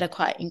that are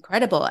quite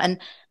incredible.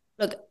 And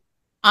look,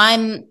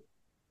 I'm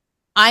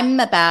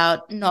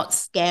about not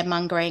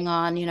scaremongering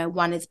on,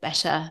 one is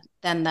better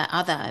than the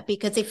other,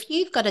 because if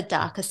you've got a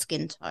darker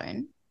skin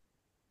tone,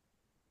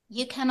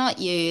 you cannot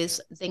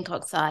use zinc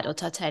oxide or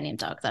titanium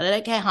dioxide. I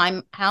don't care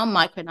how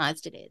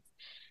micronized it is.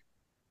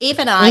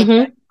 Even I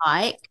don't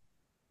like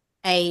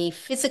a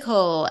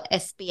physical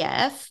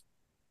SPF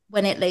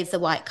when it leaves a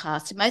white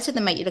cast. Most of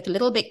them make you look a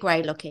little bit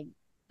grey looking.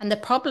 And the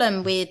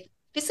problem with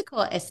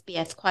physical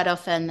SPFs, quite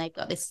often they've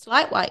got this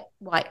slight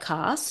white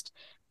cast.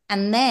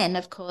 And then,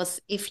 of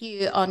course, if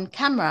you on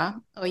camera,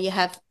 or you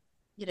have,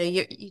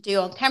 you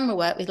do on camera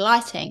work with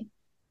lighting,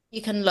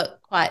 you can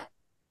look quite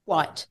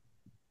white.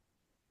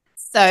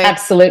 So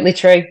absolutely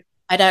true.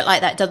 I don't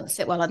like that. It doesn't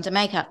sit well under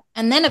makeup.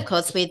 And then, of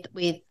course,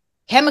 with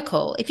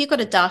chemical, if you've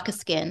got a darker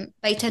skin,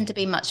 they tend to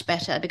be much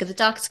better, because the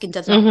darker skin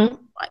does not have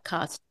white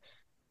cast.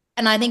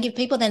 And I think if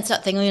people then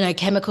start thinking,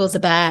 chemicals are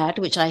bad,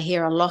 which I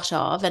hear a lot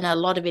of, and a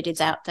lot of it is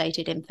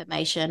outdated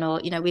information, or,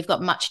 we've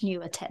got much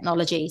newer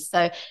technology.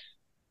 So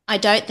I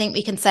don't think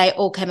we can say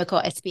all chemical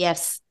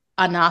SPFs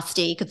are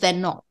nasty, because they're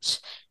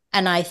not.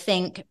 And I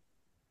think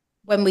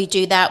when we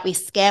do that, we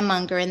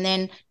scaremonger, and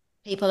then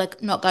people are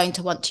not going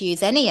to want to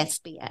use any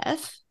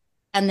SPF,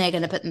 and they're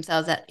going to put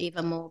themselves at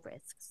even more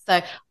risk.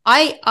 So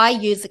I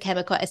use the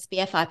chemical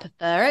SPF. I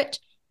prefer it.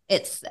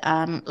 It's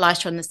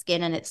lighter on the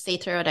skin and it's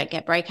see-through. I don't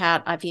get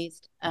breakout. I've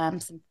used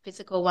some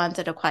physical ones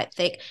that are quite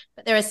thick,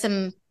 but there are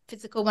some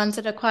physical ones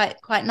that are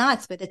quite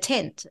nice with a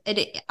tint.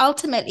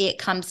 Ultimately, it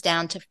comes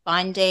down to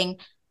finding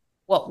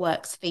what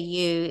works for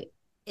you.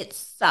 It's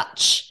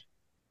such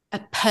a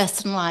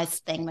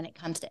personalized thing when it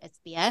comes to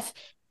SPF.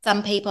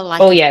 Some people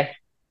like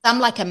some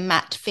like a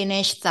matte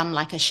finish, some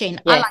like a sheen.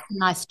 I like a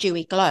nice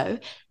dewy glow,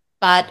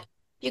 but if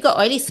you've got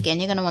oily skin,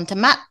 you're going to want a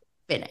matte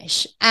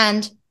finish.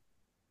 And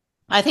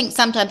I think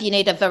sometimes you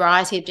need a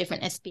variety of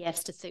different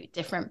SPFs to suit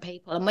different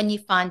people. And when you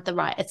find the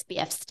right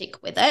SPF,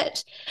 stick with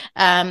it.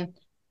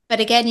 But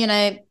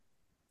again,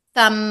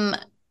 some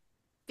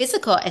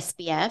physical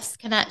SPFs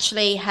can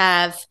actually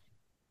have,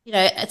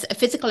 a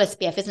physical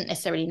SPF isn't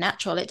necessarily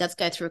natural. It does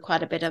go through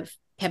quite a bit of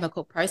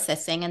chemical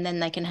processing, and then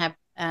they can have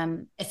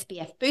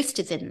SPF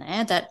boosters in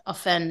there that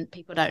often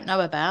people don't know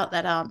about,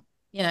 that aren't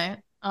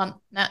aren't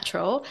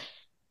natural.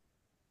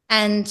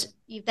 And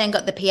you've then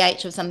got the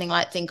pH of something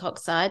like zinc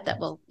oxide that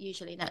will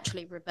usually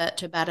naturally revert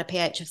to about a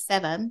pH of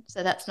 7.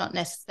 So that's not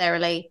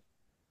necessarily,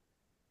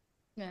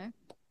 do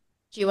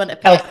you want a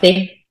pH?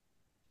 Healthy.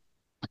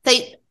 So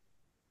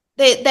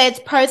there's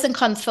pros and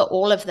cons for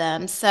all of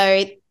them.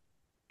 So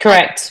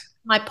correct.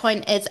 My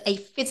point is a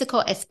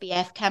physical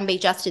SPF can be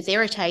just as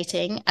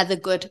irritating as a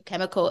good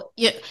chemical.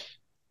 You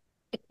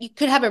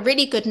could have a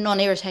really good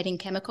non-irritating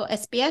chemical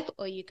SPF,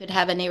 or you could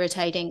have an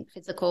irritating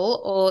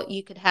physical, or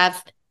you've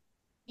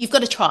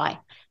got to try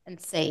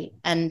and see.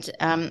 And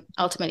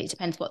ultimately it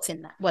depends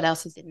what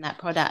else is in that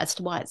product as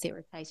to why it's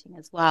irritating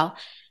as well.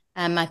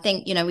 I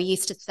think, we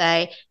used to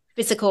say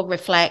physical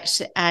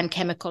reflect and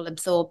chemical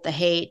absorb the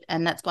heat,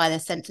 and that's why they're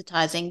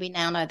sensitizing. We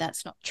now know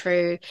that's not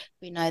true.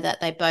 We know that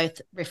they both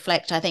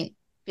reflect. I think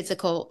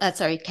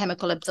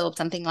chemical absorb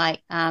something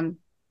like a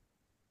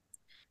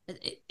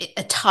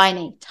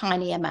tiny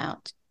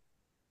amount.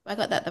 Have I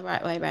got that the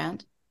right way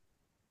around?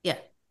 Yeah.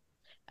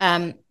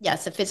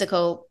 So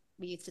physical,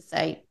 we used to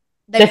say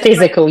the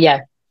physical,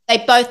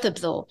 they both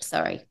absorb.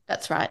 Sorry,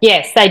 that's right.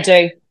 Yes, they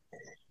do.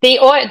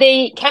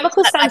 The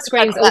chemical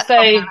sunscreens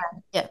also.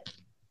 Yeah.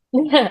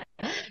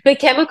 The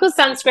chemical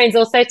sunscreens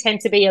also tend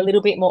to be a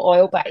little bit more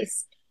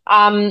oil-based.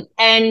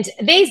 And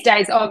these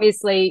days,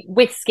 obviously,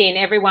 with skin,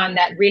 everyone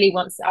that really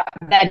wants,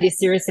 that is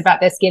serious about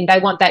their skin, they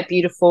want that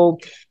beautiful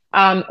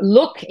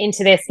look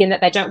into their skin,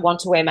 that they don't want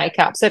to wear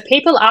makeup. So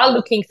people are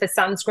looking for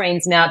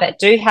sunscreens now that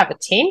do have a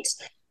tint,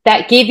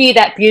 that give you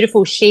that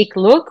beautiful chic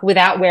look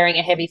without wearing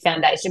a heavy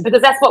foundation,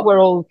 because that's what we're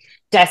all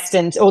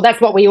destined, or that's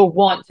what we all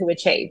want to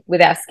achieve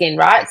with our skin,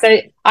 right? So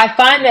I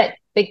find that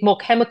the more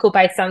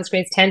chemical-based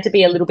sunscreens tend to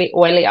be a little bit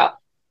oilier.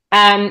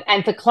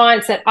 And for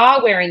clients that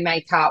are wearing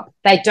makeup,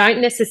 they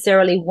don't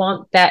necessarily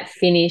want that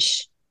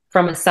finish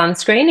from a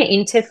sunscreen. It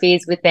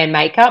interferes with their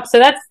makeup. So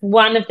that's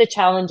one of the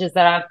challenges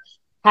that I've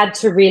had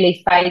to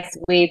really face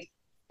with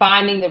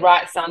finding the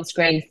right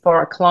sunscreen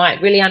for a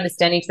client, really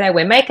understanding, do they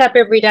wear makeup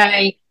every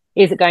day?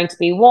 Is it going to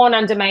be worn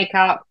under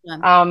makeup? It's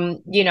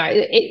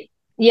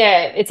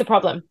a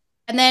problem.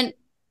 And then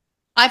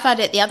I find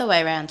it the other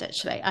way around,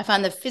 actually. I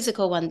find the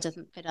physical one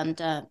doesn't fit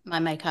under my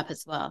makeup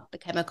as well, the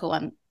chemical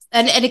one.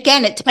 And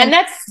again, it depends.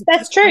 And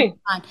that's true.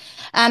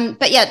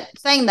 But yeah,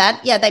 saying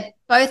that, they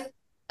both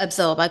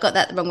absorb. I got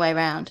that the wrong way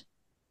around.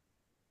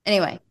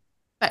 Anyway,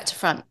 back to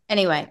front.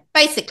 Anyway,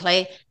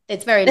 basically,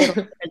 there's very little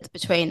difference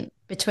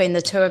between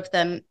the two of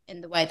them in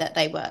the way that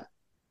they work.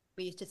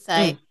 We used to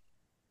say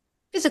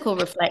physical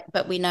reflect,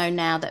 but we know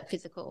now that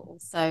physical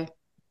also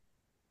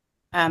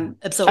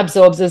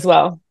absorbs as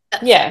well.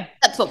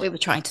 That's what we were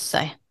trying to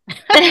say.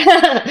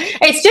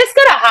 It's just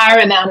got a higher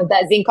amount of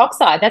that zinc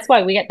oxide. That's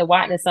why we get the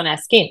whiteness on our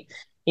skin,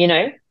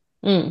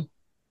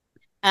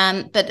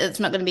 But it's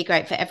not going to be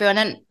great for everyone.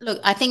 And look,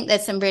 I think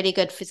there's some really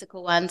good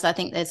physical ones. I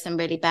think there's some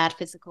really bad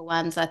physical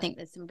ones. I think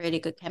there's some really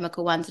good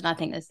chemical ones, and I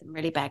think there's some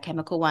really bad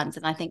chemical ones.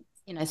 And I think,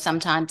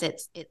 sometimes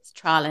it's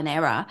trial and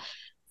error.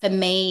 For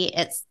me,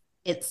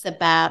 it's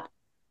about,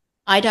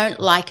 I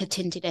don't like a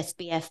tinted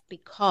SPF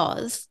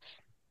because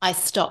I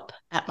stop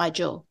at my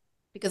jaw,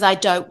 because I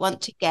don't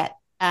want to get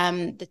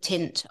the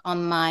tint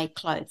on my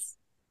clothes.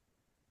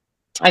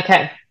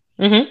 Okay.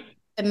 Mm-hmm.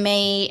 For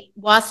me,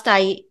 whilst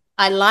I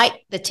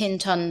like the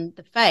tint on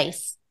the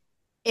face,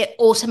 it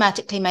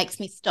automatically makes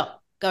me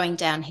stop going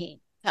down here.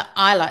 So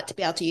I like to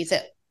be able to use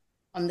it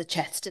on the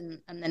chest and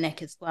the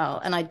neck as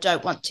well. And I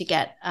don't want to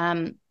get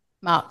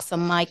marks on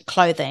my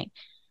clothing.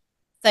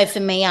 So for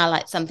me, I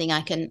like something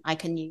I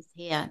can use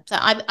here. So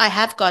I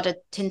have got a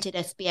tinted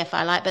SPF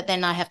I like, but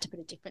then I have to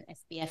put a different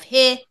SPF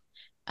here.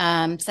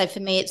 So for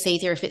me, it's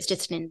easier if it's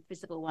just an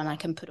invisible one I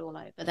can put all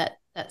over.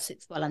 That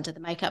sits well under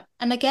the makeup.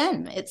 And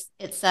again,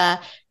 it's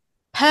a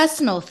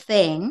personal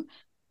thing,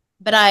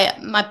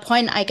 but my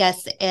point, I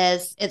guess,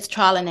 is it's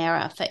trial and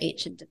error for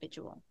each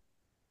individual.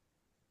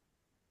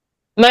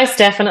 Most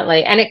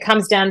definitely. And it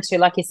comes down to,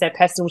 like you said,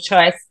 personal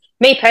choice.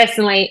 Me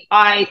personally,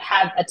 I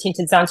have a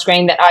tinted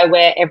sunscreen that I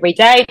wear every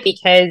day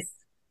because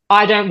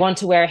I don't want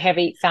to wear a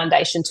heavy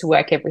foundation to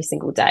work every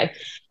single day.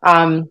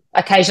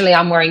 Occasionally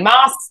I'm wearing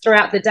masks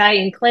throughout the day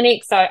in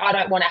clinic, so I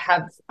don't want to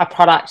have a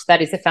product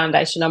that is a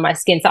foundation on my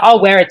skin. So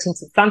I'll wear a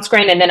tinted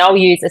sunscreen and then I'll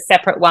use a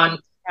separate one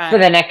for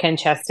the neck and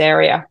chest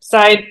area. So,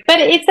 but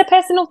it's a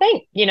personal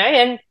thing,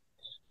 and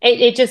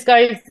it just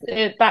goes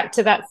back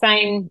to that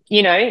same,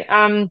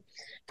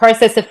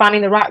 process of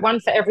finding the right one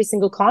for every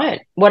single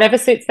client, whatever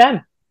suits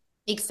them.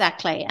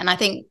 Exactly. And I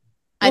think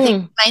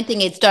the main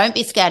thing is, don't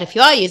be scared if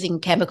you are using a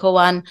chemical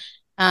one.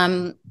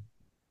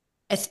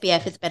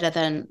 SPF is better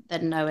than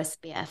no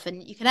SPF.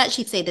 And you can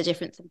actually see the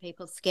difference in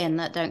people's skin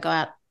that don't go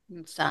out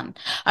in the sun.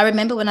 I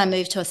remember when I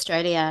moved to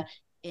Australia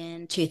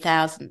in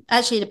 2000.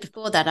 Actually,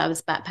 before that, I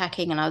was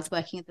backpacking and I was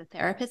working as a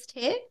therapist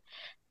here.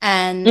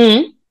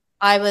 And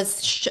I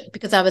was,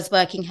 because I was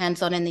working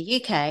hands-on in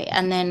the UK.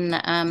 And then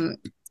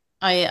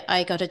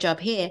I got a job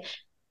here.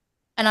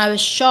 And I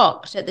was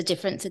shocked at the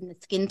difference in the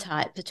skin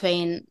type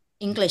between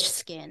English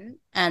skin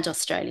and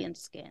Australian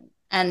skin.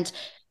 And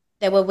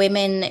there were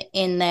women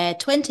in their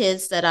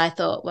 20s that I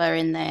thought were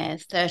in their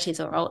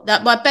 30s or old.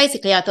 Well,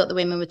 basically, I thought the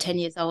women were 10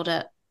 years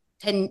older.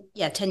 10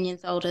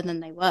 years older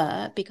than they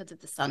were because of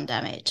the sun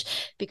damage.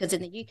 Because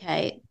in the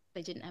UK,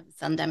 they didn't have the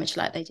sun damage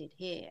like they did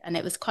here. And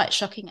it was quite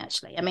shocking,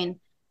 actually. I mean,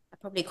 I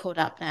probably caught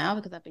up now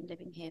because I've been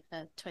living here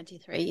for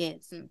 23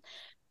 years and,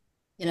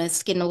 you know,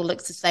 skin all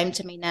looks the same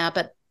to me now.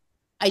 But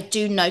I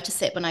do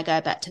notice it when I go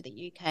back to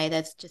the UK.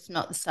 There's just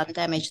not the sun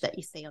damage that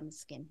you see on the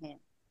skin here.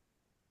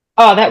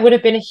 Oh, that would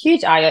have been a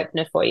huge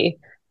eye-opener for you.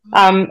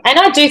 And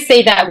I do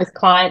see that with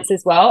clients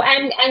as well.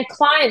 And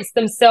clients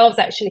themselves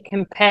actually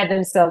compare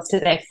themselves to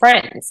their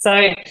friends.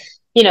 So,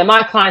 you know,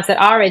 my clients that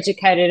are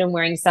educated and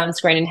wearing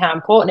sunscreen and how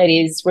important it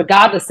is,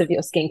 regardless of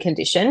your skin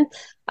condition,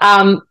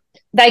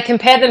 they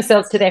compare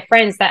themselves to their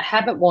friends that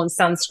haven't worn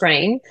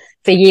sunscreen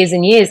for years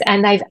and years,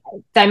 and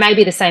they may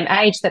be the same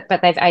age,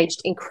 but they've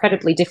aged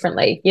incredibly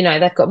differently. You know,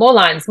 they've got more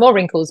lines, more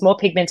wrinkles, more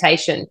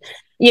pigmentation,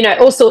 you know,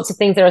 all sorts of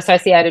things that are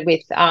associated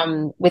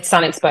with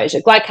sun exposure,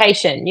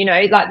 glycation, you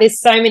know, like there's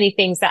so many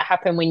things that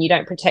happen when you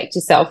don't protect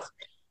yourself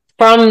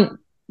from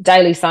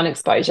daily sun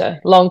exposure,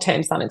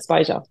 long-term sun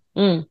exposure.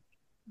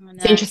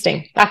 It's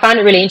interesting. I find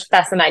it really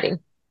fascinating.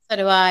 So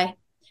do I.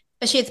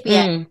 Especially it's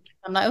BA.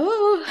 I'm like,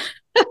 ooh.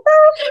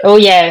 Oh,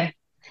 yeah.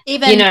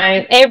 Even, you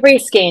know, every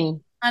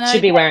skin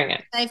should be wearing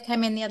it. Dave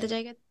came in the other day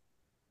and goes,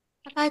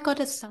 have I got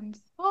a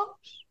sunspot?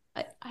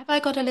 Have I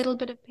got a little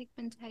bit of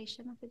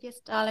pigmentation? I said, yes,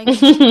 darling.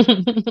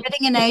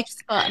 Getting an age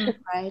spot, I'm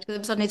afraid, because it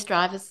was on his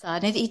driver's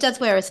side. He does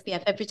wear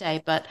SPF every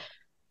day, but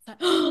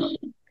because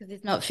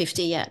he's not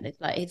 50 yet, it's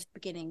like he's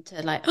beginning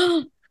to like,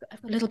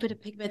 I've got a little bit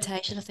of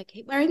pigmentation. I said,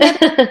 keep wearing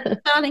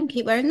that, darling.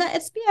 Keep wearing that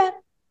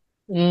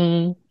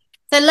SPF.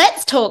 So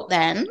let's talk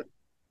then.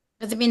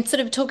 Because I've been sort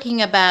of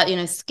talking about, you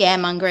know,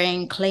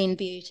 scaremongering, clean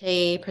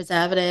beauty,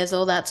 preservatives,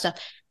 all that stuff.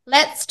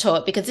 Let's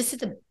talk, because this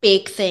is a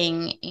big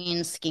thing in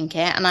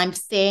skincare, and I'm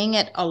seeing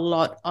it a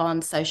lot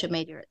on social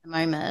media at the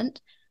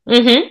moment.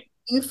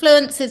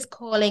 Influencers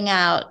calling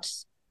out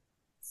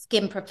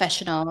skin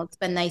professionals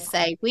when they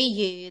say we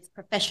use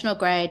professional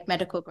grade,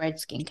 medical grade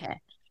skincare.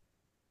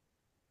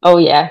 Oh,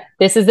 yeah.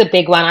 This is a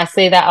big one. I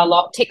see that a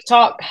lot.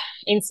 TikTok,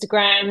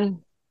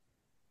 Instagram.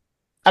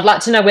 I'd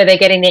like to know where they're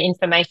getting their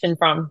information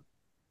from.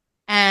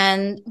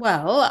 And,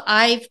 well,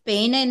 I've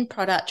been in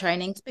product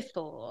trainings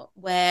before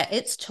where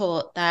it's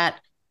taught that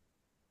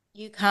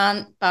you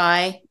can't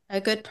buy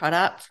a good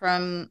product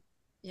from,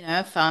 you know,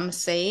 a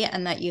pharmacy,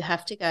 and that you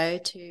have to go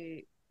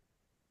to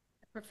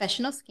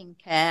professional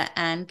skincare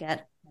and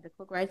get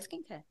medical grade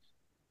skincare.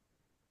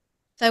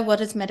 So what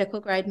does medical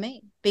grade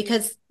mean?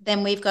 Because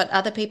then we've got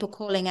other people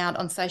calling out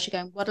on social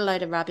going, what a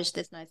load of rubbish.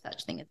 There's no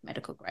such thing as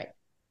medical grade.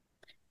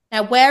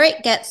 Now, where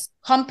it gets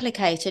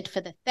complicated for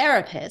the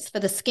therapist,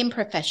 for the skin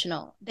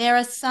professional, there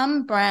are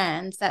some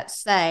brands that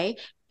say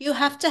you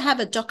have to have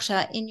a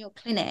doctor in your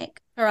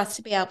clinic for us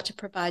to be able to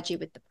provide you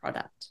with the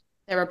product.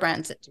 There are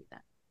brands that do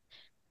that.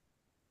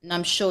 And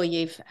I'm sure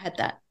you've had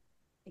that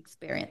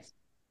experience.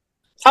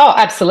 Oh,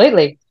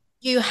 absolutely.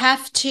 You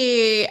have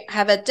to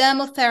have a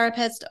dermal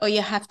therapist, or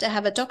you have to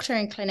have a doctor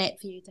in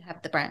clinic for you to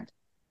have the brand.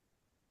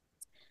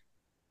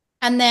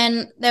 And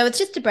then there was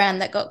just a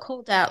brand that got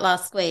called out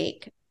last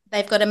week.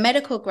 They've got a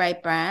medical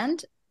grade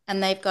brand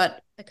and they've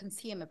got a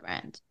consumer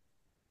brand.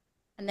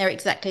 And they're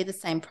exactly the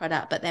same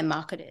product, but they're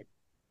marketed.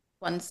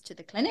 One's to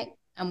the clinic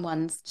and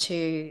one's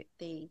to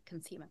the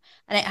consumer.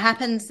 And it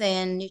happens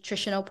in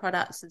nutritional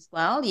products as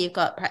well. You've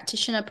got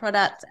practitioner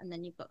products and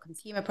then you've got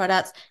consumer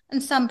products.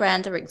 And some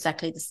brands are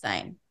exactly the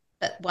same.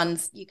 But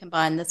one's you can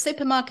buy in the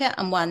supermarket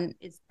and one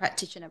is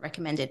practitioner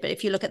recommended. But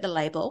if you look at the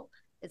label,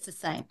 it's the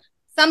same.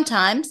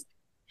 Sometimes,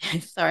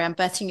 sorry, I'm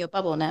bursting your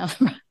bubble now.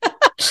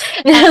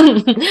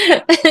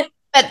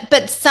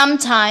 But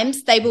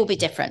sometimes they will be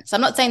different. So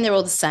I'm not saying they're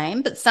all the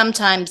same, but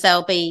sometimes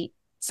there'll be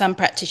some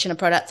practitioner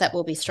products that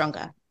will be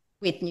stronger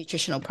with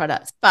nutritional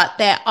products. But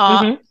there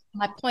are,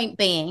 my point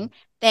being,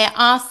 there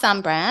are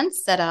some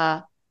brands that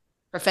are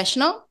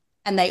professional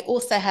and they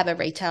also have a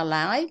retail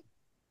line,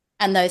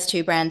 and those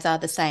two brands are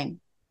the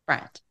same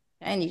brand.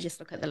 Okay? And you just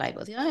look at the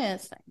labels, you know, yeah,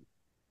 it's the same.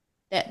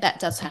 That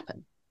does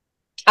happen.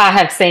 I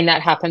have seen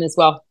that happen as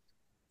well.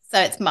 So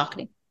it's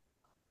marketing.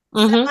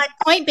 So my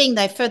point being,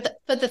 though, for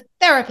the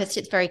therapist,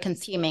 it's very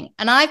consuming.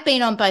 And I've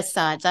been on both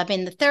sides. I've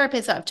been the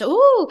therapist up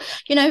to,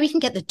 you know, we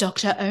can get the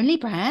doctor only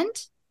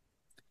brand.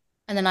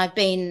 And then I've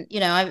been, you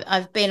know,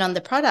 I've been on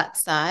the product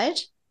side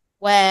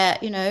where,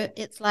 you know,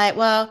 it's like,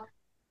 well,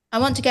 I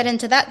want to get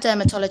into that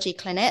dermatology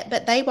clinic,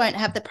 but they won't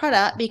have the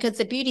product because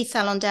the beauty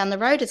salon down the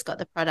road has got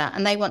the product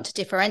and they want to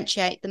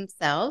differentiate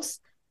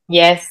themselves.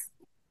 Yes.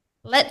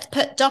 Let's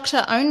put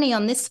doctor only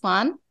on this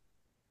one,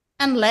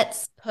 and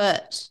let's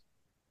put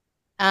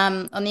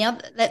on the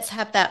other, let's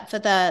have that for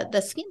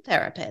the skin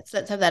therapist.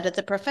 Let's have that as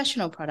a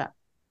professional product.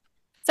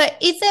 So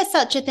is there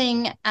such a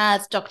thing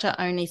as doctor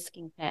only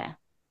skincare?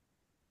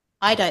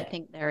 I don't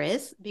think there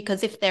is,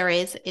 because if there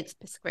is, it's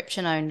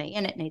prescription only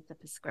and it needs a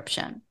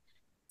prescription.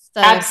 So,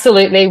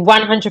 absolutely,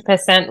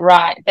 100%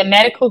 right. The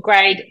medical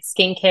grade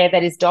skincare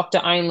that is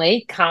doctor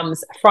only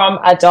comes from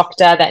a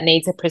doctor that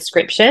needs a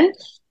prescription.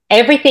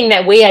 everything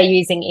that we are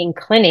using in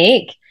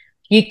clinic,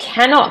 you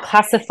cannot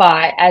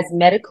classify as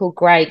medical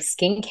grade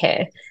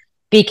skincare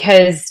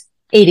because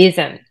it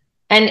isn't.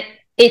 And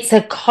it's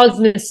a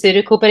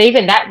cosmeceutical, but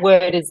even that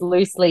word is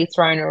loosely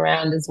thrown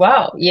around as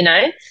well, you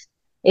know?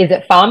 Is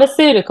it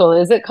pharmaceutical?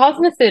 Is it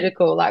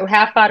cosmeceutical? Like,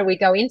 how far do we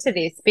go into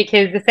this?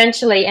 Because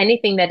essentially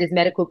anything that is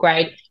medical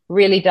grade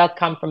really does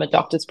come from a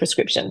doctor's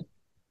prescription.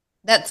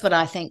 That's what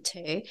I think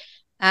too.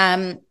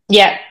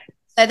 Yeah.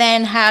 So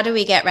then how do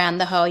we get around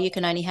the whole, you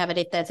can only have it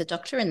if there's a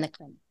doctor in the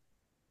clinic?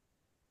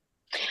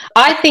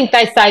 I think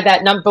they say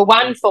that, number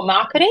one, for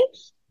marketing,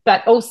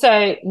 but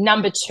also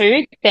number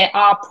two, there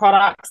are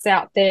products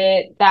out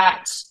there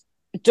that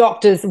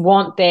doctors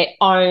want their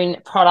own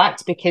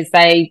product because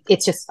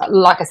it's just,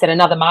 like I said,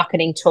 another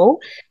marketing tool.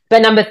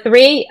 But number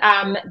three,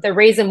 the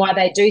reason why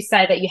they do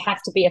say that you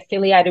have to be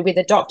affiliated with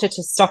a doctor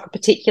to stock a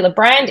particular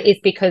brand is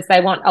because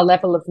they want a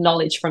level of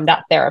knowledge from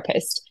that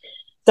therapist.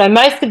 So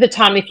most of the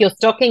time, if you're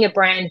stocking a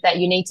brand that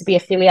you need to be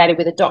affiliated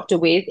with a doctor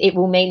with, it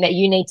will mean that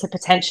you need to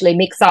potentially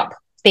mix up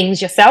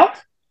things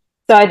yourself.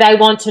 So they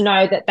want to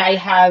know that they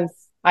have,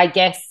 I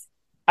guess,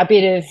 a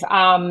bit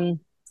of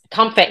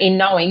comfort in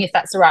knowing, if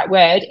that's the right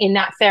word, in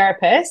that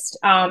therapist,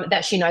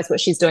 that she knows what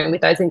she's doing with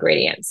those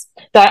ingredients.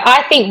 So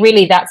I think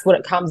really that's what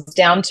it comes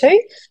down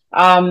to.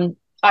 And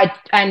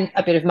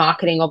a bit of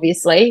marketing,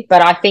 obviously,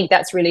 but I think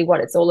that's really what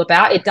it's all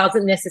about. It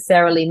doesn't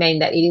necessarily mean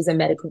that it is a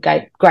medical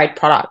grade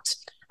product.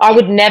 I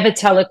would never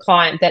tell a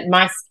client that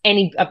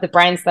any of the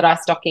brands that I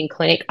stock in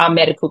clinic are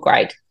medical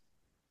grade,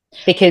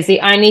 because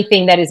the only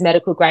thing that is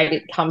medical grade,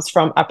 it comes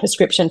from a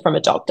prescription from a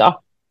doctor.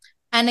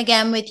 And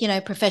again, with,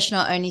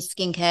 professional only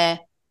skincare,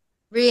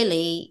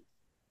 really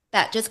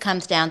that just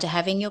comes down to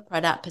having your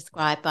product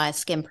prescribed by a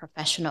skin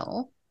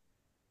professional.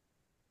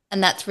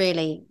 And that's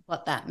really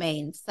what that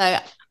means. So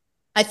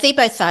I see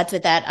both sides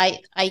with that.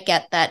 I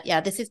get that,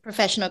 yeah, this is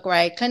professional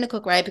grade, clinical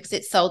grade, because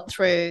it's sold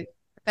through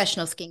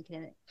professional skin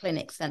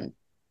clinics and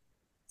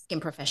skin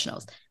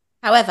professionals.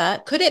 However,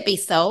 could it be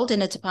sold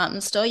in a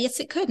department store? Yes,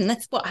 it could. And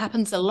that's what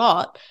happens a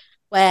lot,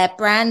 where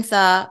brands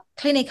are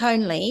clinic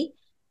only,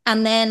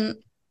 and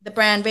then the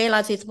brand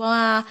realizes,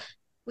 well,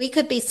 we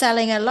could be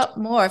selling a lot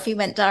more if we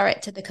went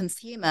direct to the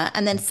consumer.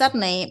 And then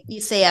suddenly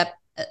you see a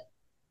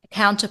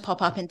counter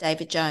pop up in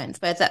David Jones,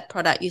 whereas that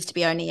product used to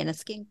be only in a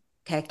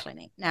skincare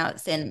clinic. Now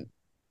it's in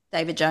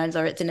David Jones,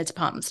 or it's in a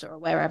department store, or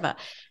wherever.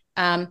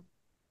 And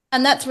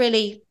that's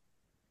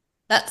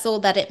all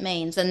that it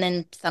means. And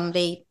then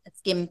a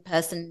skin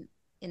person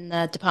in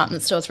the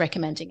department store is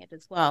recommending it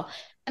as well.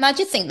 And I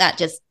just think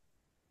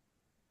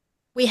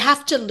we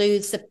have to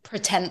lose the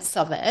pretense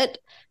of it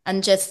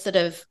and just sort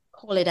of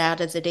call it out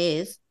as it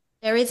is.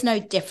 There is no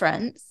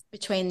difference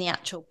between the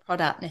actual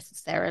product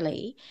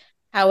necessarily.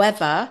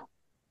 However,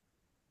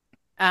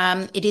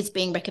 it is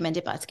being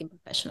recommended by a skin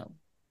professional.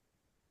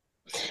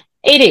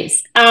 It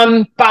is.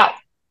 But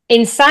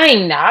in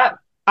saying that,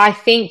 I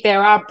think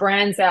there are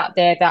brands out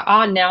there that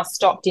are now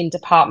stocked in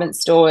department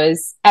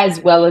stores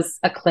as well as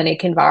a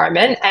clinic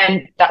environment.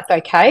 And that's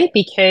okay,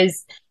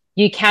 because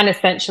you can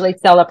essentially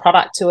sell a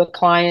product to a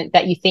client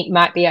that you think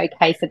might be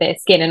okay for their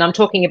skin. And I'm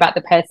talking about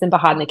the person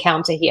behind the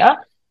counter here,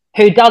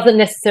 who doesn't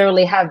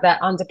necessarily have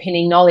that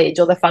underpinning knowledge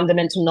or the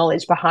fundamental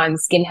knowledge behind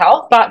skin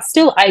health, but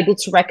still able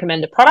to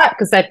recommend a product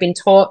because they've been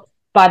taught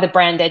by the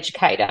brand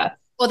educator.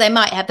 Or they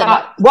might have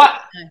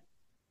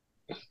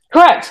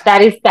Correct.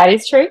 That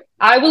is true.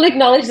 I will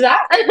acknowledge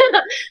that.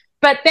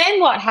 But then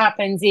what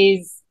happens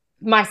is,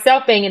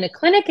 myself being in a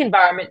clinic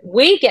environment,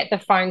 we get the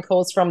phone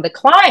calls from the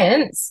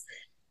clients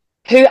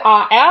who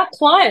are our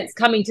clients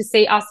coming to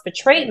see us for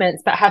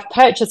treatments, but have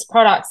purchased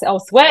products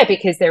elsewhere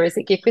because there is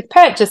a gift with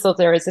purchase or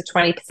there is a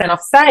 20%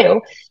 off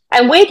sale.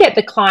 And we get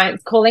the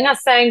clients calling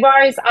us saying,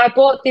 Rose, I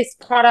bought this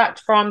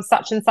product from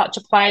such and such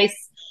a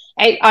place.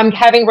 I'm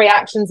having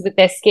reactions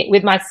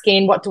with my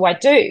skin. What do I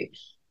do?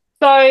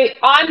 So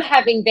I'm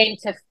having then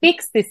to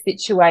fix this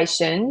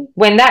situation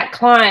when that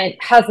client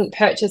hasn't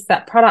purchased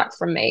that product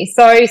from me.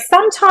 So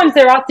sometimes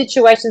there are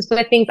situations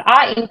where things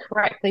are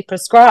incorrectly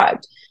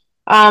prescribed.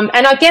 And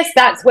I guess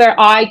that's where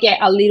I get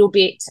a little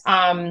bit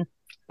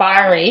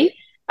fiery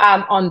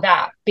on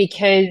that,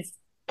 because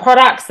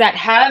products that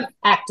have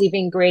active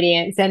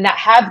ingredients and that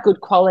have good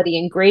quality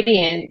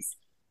ingredients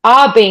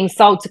are being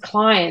sold to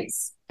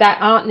clients that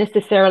aren't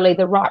necessarily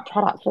the right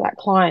product for that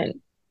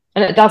client.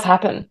 And it does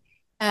happen.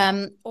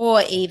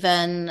 Or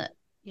even,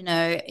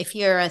 if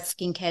you're a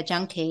skincare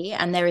junkie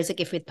and there is a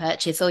gift with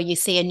purchase, or you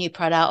see a new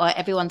product, or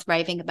everyone's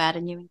raving about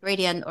a new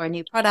ingredient or a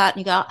new product,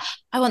 and you go,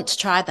 I want to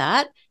try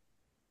that.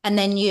 And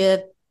then you're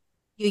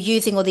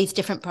using all these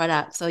different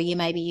products, or you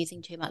may be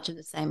using too much of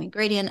the same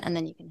ingredient, and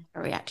then you can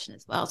have a reaction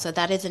as well. So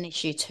that is an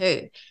issue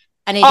too.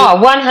 And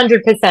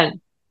 100%.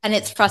 And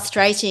it's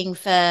frustrating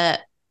for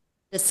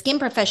the skin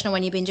professional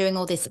when you've been doing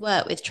all this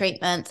work with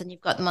treatments and you've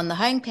got them on the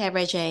home care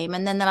regime,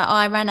 and then they're like,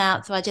 I ran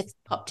out, so I just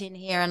popped in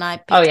here and I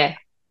picked it.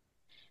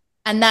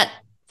 And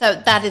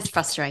that is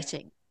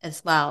frustrating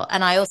as well.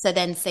 And I also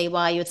then see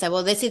why you would say,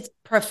 well, this is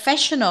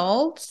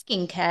professional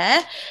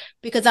skincare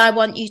because I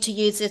want you to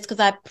use this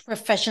because I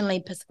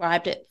professionally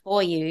prescribed it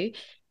for you.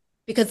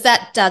 because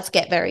that does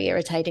get very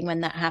irritating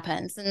when that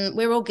happens, and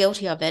we're all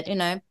guilty of it.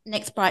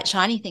 Next bright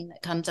shiny thing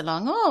that comes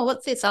along, oh,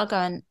 what's this? I'll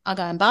go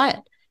and buy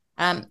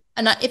it.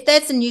 If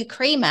there's a new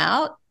cream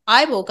out,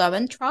 I will go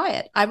and try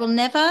it. I will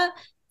never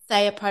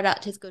say a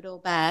product is good or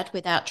bad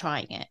without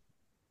trying it.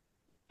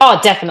 Oh,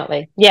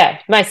 definitely. Yeah,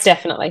 most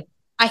definitely.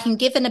 I can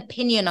give an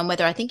opinion on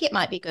whether I think it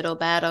might be good or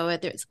bad, or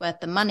whether it's worth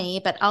the money,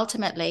 but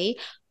ultimately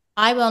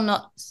I will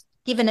not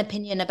give an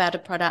opinion about a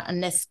product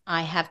unless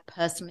I have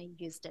personally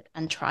used it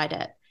and tried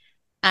it.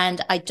 And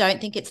I don't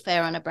think it's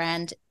fair on a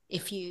brand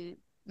if you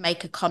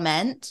make a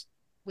comment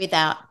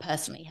without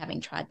personally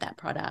having tried that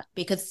product,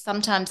 because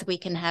sometimes we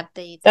can have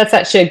these. That's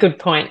actually a good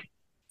point.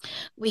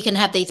 We can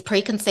have these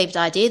preconceived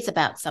ideas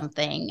about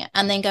something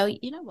and then go,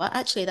 you know what,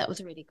 actually that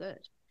was really good.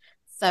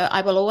 So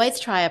I will always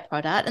try a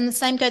product. And the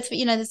same goes for,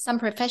 there's some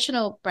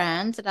professional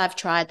brands that I've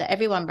tried that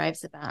everyone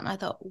raves about. And I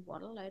thought,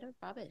 what a load of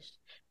rubbish.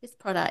 This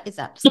product is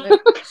absolutely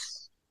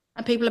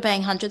and people are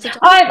paying hundreds of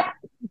dollars.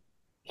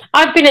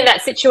 I've been in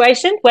that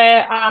situation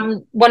where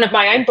one of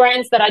my own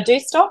brands that I do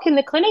stock in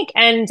the clinic,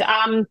 and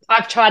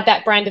I've tried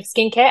that brand of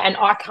skincare and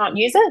I can't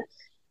use it.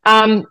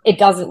 It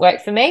doesn't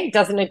work for me,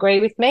 doesn't agree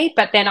with me.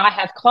 But then I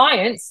have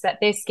clients that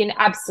their skin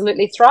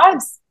absolutely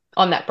thrives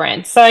on that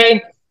brand. So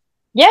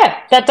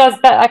yeah, that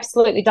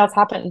absolutely does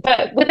happen.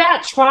 But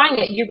without trying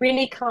it, you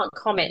really can't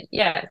comment.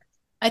 Yeah.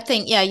 I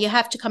think, you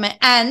have to comment.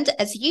 And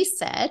as you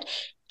said,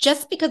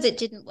 just because it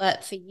didn't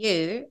work for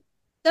you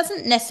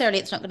doesn't necessarily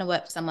it's not going to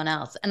work for someone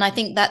else. And I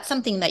think that's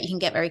something that you can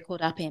get very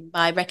caught up in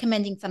by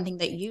recommending something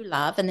that you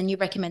love, and then you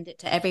recommend it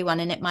to everyone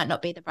and it might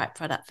not be the right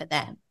product for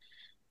them.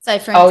 So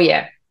for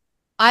instance,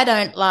 I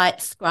don't like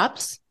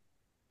scrubs.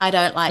 I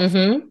don't like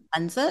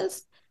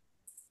cleansers.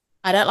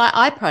 I don't like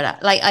eye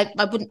product. Like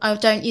I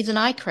don't use an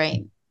eye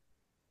cream.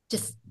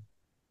 Just,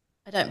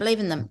 I don't believe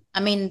in them. I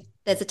mean,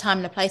 there's a time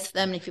and a place for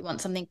them. And if you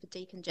want something for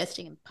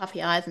decongesting and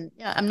puffy eyes, and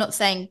I'm not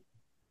saying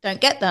don't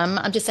get them.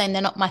 I'm just saying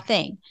they're not my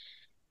thing.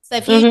 So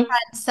if you try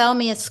and sell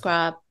me a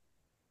scrub,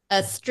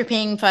 a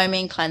stripping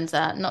foaming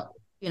cleanser, not,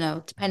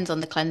 it depends on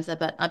the cleanser,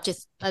 but I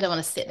don't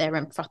want to sit there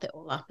and froth it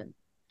all up,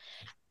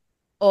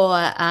 or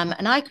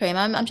an eye cream,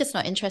 I'm just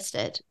not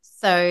interested.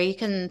 So you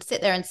can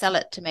sit there and sell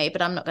it to me,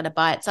 but I'm not going to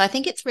buy it. So I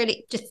think it's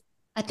really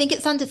I think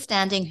it's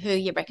understanding who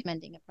you're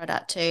recommending a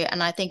product to.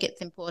 And I think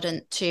it's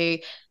important to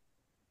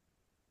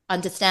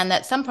understand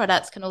that some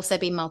products can also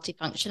be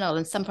multifunctional,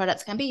 and some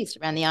products can be used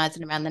around the eyes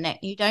and around the neck.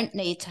 You don't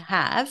need to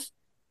have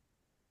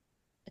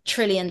a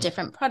trillion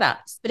different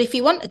products, but if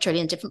you want a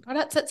trillion different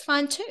products, that's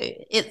fine too.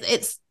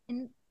 It's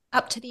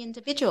up to the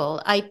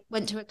individual. I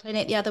went to a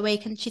clinic the other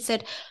week and she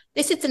said,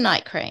 this is a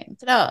night cream. I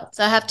said, oh,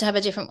 so I have to have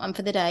a different one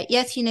for the day.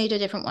 Yes, you need a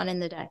different one in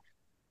the day.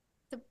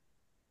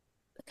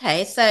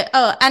 Okay, so,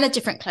 and a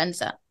different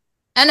cleanser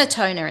and a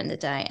toner in the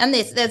day. And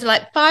there's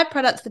like 5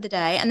 products for the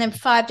day and then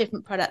 5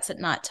 different products at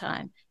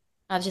nighttime.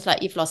 I was just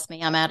like, you've lost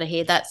me. I'm out of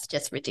here. That's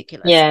just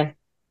ridiculous. Yeah.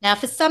 Now,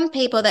 for some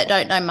people that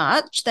don't know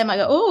much, they might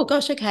go, oh,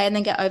 gosh, okay, and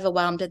then get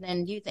overwhelmed and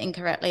then use it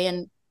incorrectly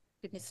and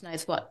goodness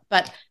knows what.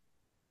 But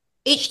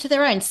each to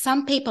their own.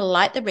 Some people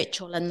like the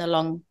ritual and the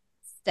long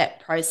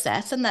step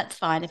process, and that's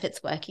fine if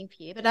it's working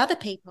for you. But other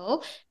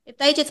people, if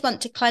they just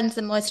want to cleanse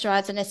and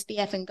moisturize and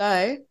SPF and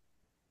go,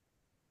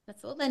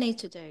 that's all they need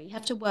to do. You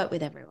have to work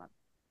with everyone.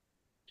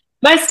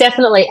 Most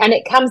definitely. And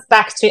it comes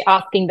back to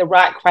asking the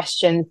right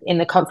questions in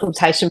the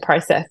consultation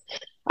process.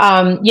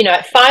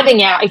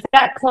 Finding out if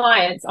that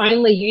client's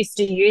only used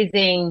to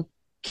using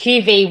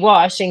QV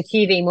wash and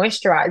QV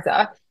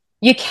moisturizer,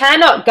 you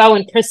cannot go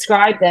and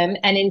prescribe them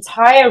an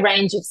entire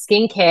range of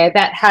skincare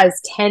that has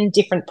 10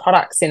 different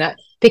products in it,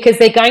 because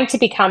they're going to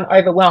become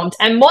overwhelmed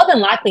and more than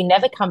likely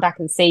never come back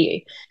and see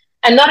you.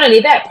 And not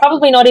only that,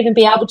 probably not even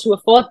be able to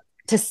afford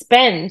to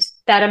spend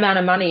that amount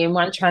of money in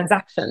one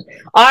transaction.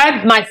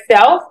 I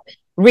myself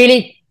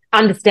really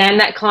understand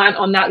that client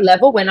on that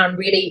level when I'm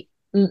really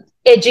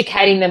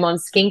educating them on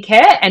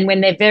skincare, and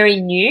when they're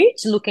very new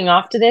to looking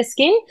after their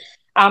skin,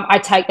 I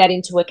take that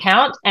into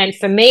account. And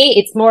for me,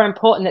 it's more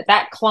important that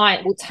that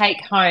client will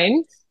take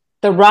home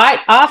the right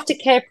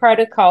aftercare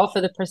protocol for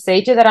the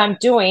procedure that I'm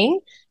doing,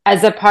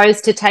 as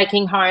opposed to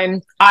taking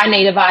home, I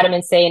need a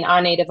vitamin C and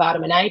I need a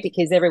vitamin A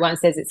because everyone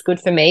says it's good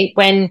for me,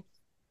 when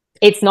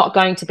it's not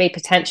going to be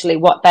potentially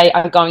what they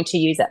are going to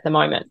use at the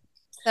moment.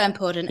 So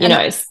important.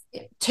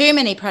 Too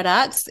many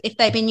products, if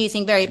they've been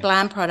using very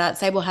bland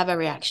products, they will have a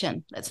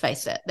reaction. Let's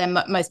face it. They're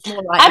more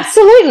likely.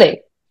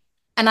 Absolutely.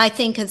 And I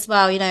think as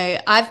well,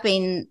 I've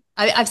seen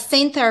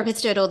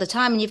therapists do it all the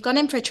time, and you've gone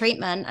in for a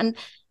treatment and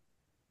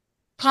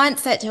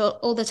clients say it to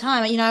all the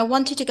time, I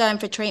wanted to go in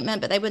for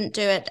treatment, but they wouldn't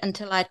do it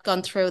until I'd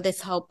gone through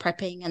this whole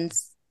prepping and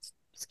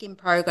skin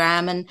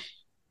program. And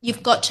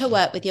you've got to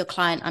work with your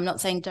client. I'm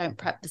not saying don't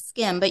prep the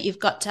skin, but you've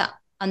got to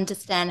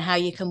understand how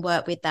you can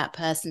work with that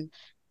person.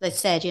 They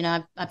said,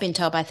 I've been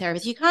told by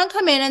therapists, you can't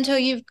come in until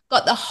you've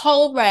got the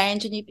whole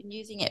range and you've been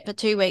using it for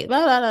 2 weeks,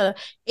 blah, blah, blah,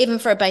 even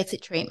for a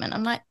basic treatment.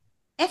 I'm like,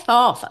 F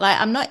off. Like,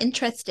 I'm not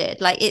interested.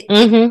 Like, it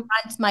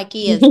grinds my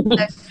gears. So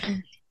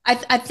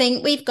I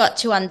think we've got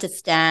to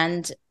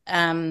understand,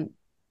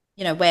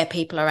 where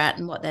people are at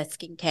and what their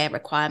skincare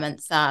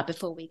requirements are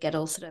before we get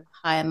all sort of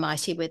high and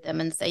mighty with them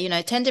and say,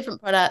 10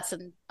 different products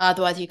and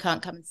otherwise you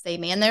can't come and see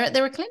me. And there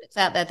are clinics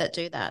out there that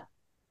do that.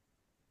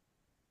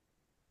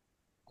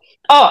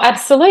 Oh,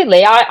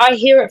 absolutely. I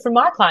hear it from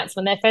my clients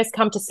when they first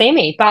come to see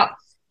me. But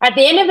at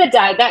the end of the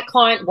day, that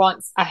client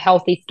wants a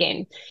healthy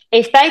skin.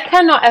 If they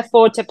cannot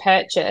afford to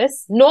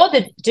purchase, nor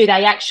do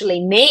they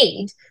actually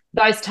need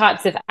those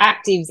types of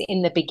actives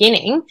in the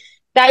beginning,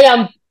 they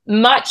are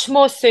much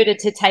more suited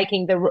to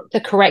taking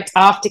the correct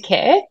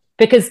aftercare,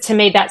 because to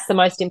me, that's the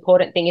most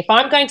important thing. If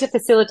I'm going to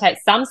facilitate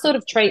some sort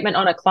of treatment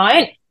on a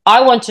client,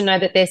 I want to know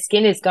that their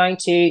skin is going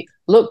to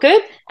look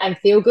good and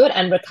feel good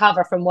and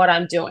recover from what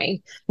I'm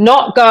doing,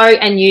 not go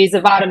and use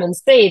a vitamin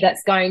C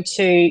that's going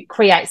to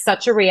create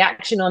such a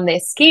reaction on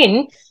their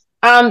skin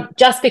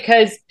just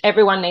because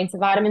everyone needs a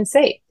vitamin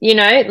C.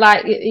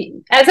 Like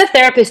as a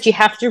therapist, you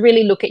have to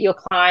really look at your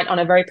client on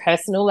a very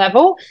personal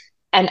level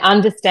and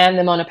understand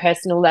them on a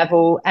personal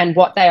level and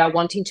what they are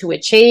wanting to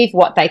achieve,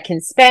 what they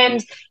can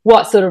spend,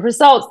 what sort of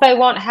results they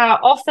want, how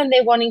often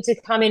they're wanting to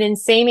come in and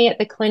see me at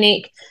the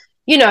clinic,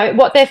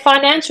 what their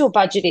financial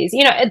budget is.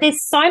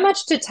 There's so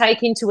much to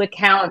take into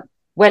account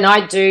when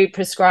I do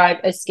prescribe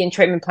a skin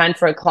treatment plan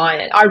for a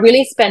client. I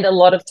really spend a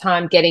lot of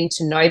time getting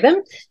to know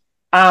them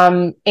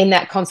in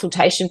that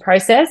consultation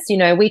process.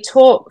 We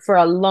talk for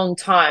a long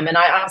time and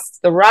I ask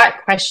the right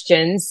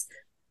questions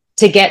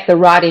to get the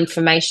right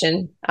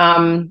information.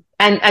 And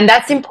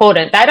that's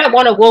important. They don't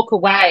want to walk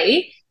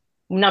away,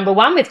 number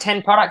one, with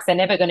 10 products they're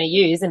never going to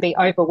use and be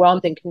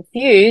overwhelmed and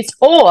confused,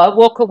 or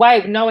walk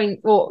away knowing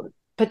or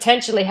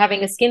potentially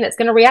having a skin that's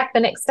going to react the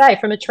next day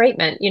from a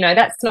treatment.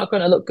 That's not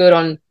going to look good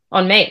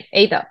on me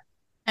either.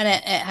 And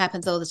it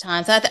happens all the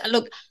time. So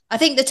I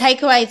think the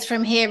takeaways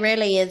from here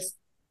really is,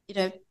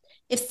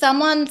 if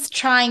someone's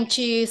trying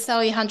to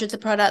sell you hundreds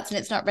of products and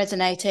it's not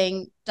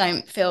resonating,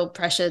 don't feel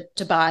pressured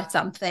to buy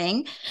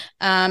something.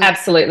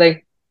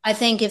 Absolutely. I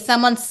think if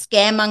someone's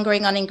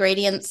scaremongering on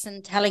ingredients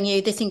and telling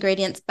you this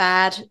ingredient's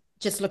bad,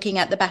 just looking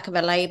at the back of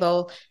a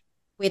label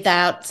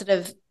without sort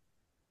of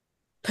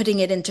putting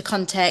it into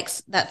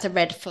context, that's a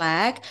red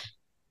flag.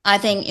 I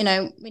think,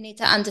 we need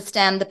to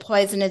understand the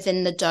poison is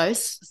in the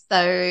dose.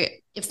 So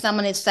if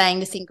someone is saying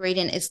this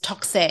ingredient is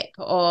toxic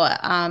or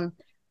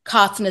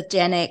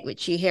carcinogenic,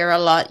 which you hear a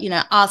lot,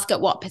 ask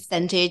at what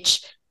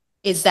percentage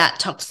is that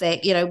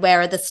toxic? Where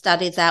are the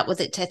studies at?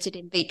 Was it tested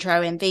in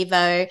vitro, in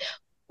vivo?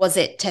 Was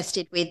it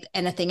tested with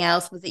anything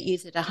else? Was it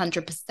used at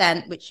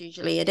 100%, which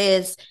usually it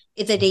is?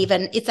 Is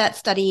that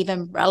study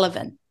even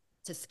relevant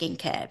to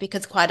skincare?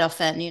 Because quite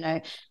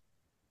often,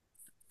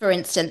 for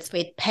instance,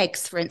 with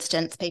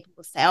PEGs, people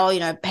will say,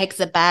 PEGs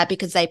are bad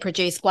because they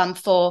produce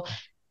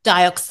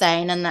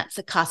 1,4-dioxane and that's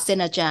a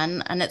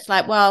carcinogen. And it's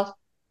like, well,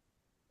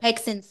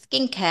 PEGs in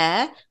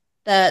skincare,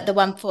 the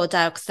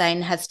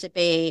 1,4-dioxane has to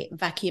be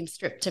vacuum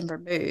stripped and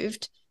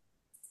removed.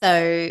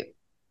 So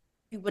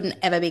you wouldn't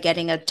ever be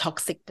getting a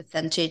toxic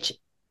percentage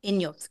in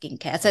your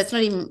skincare. So it's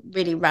not even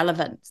really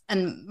relevant.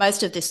 And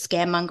most of this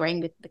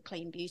scaremongering with the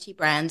clean beauty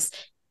brands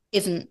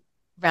isn't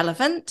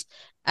relevant.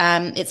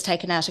 It's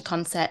taken out of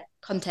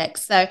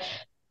context. So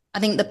I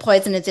think the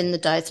poison is in the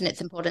dose, and it's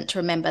important to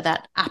remember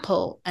that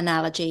apple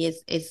analogy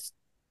is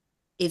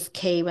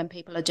key when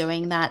people are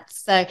doing that.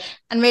 So,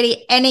 and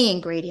really any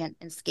ingredient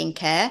in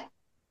skincare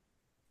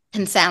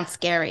can sound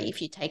scary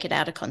if you take it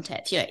out of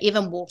context.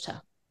 Even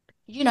water.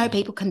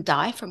 People can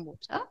die from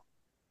water.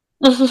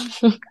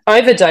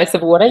 Overdose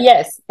of water,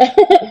 yes.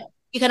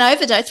 You can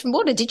overdose from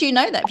water. Did you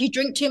know that? If you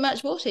drink too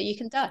much water, you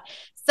can die.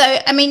 So,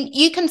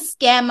 you can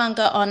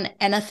scaremonger on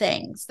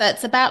anything. So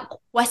it's about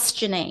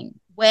questioning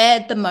where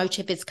the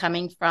motive is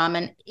coming from,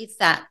 and is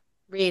that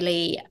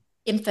really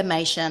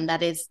information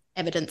that is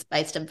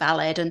evidence-based and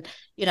valid? And,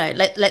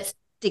 let's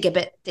dig a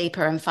bit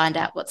deeper and find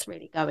out what's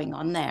really going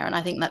on there. And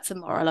I think that's the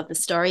moral of the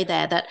story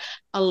there, that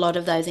a lot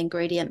of those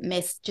ingredient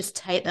myths, just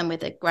take them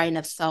with a grain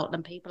of salt,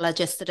 and people are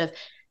just sort of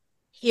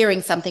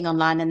hearing something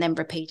online and then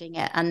repeating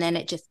it, and then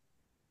it just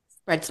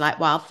spreads like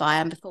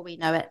wildfire. And before we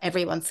know it,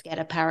 everyone's scared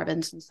of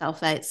parabens and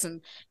sulfates,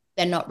 and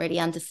they're not really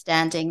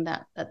understanding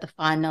that the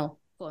final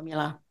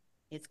formula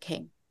is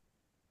king.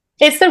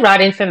 It's the right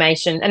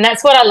information. And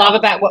that's what I love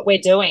about what we're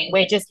doing.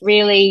 We're just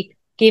really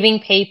giving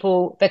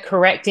people the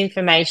correct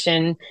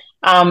information,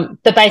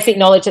 the basic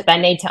knowledge that they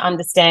need to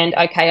understand,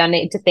 okay, I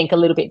need to think a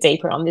little bit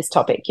deeper on this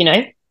topic,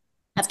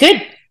 That's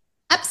good.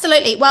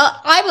 Absolutely. Well,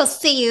 I will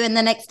see you in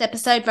the next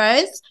episode,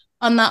 Rose,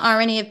 on the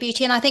irony of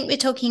beauty. And I think we're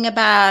talking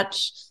about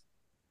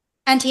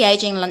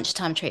anti-aging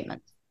lunchtime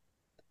treatment.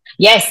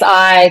 Yes,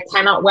 I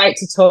cannot wait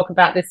to talk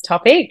about this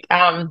topic.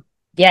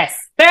 Yes,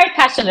 very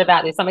passionate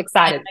about this. I'm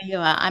excited. I know you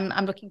are.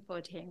 I'm looking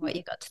forward to hearing what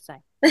you've got to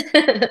say.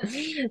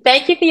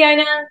 Thank you,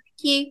 Fiona.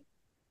 Thank you.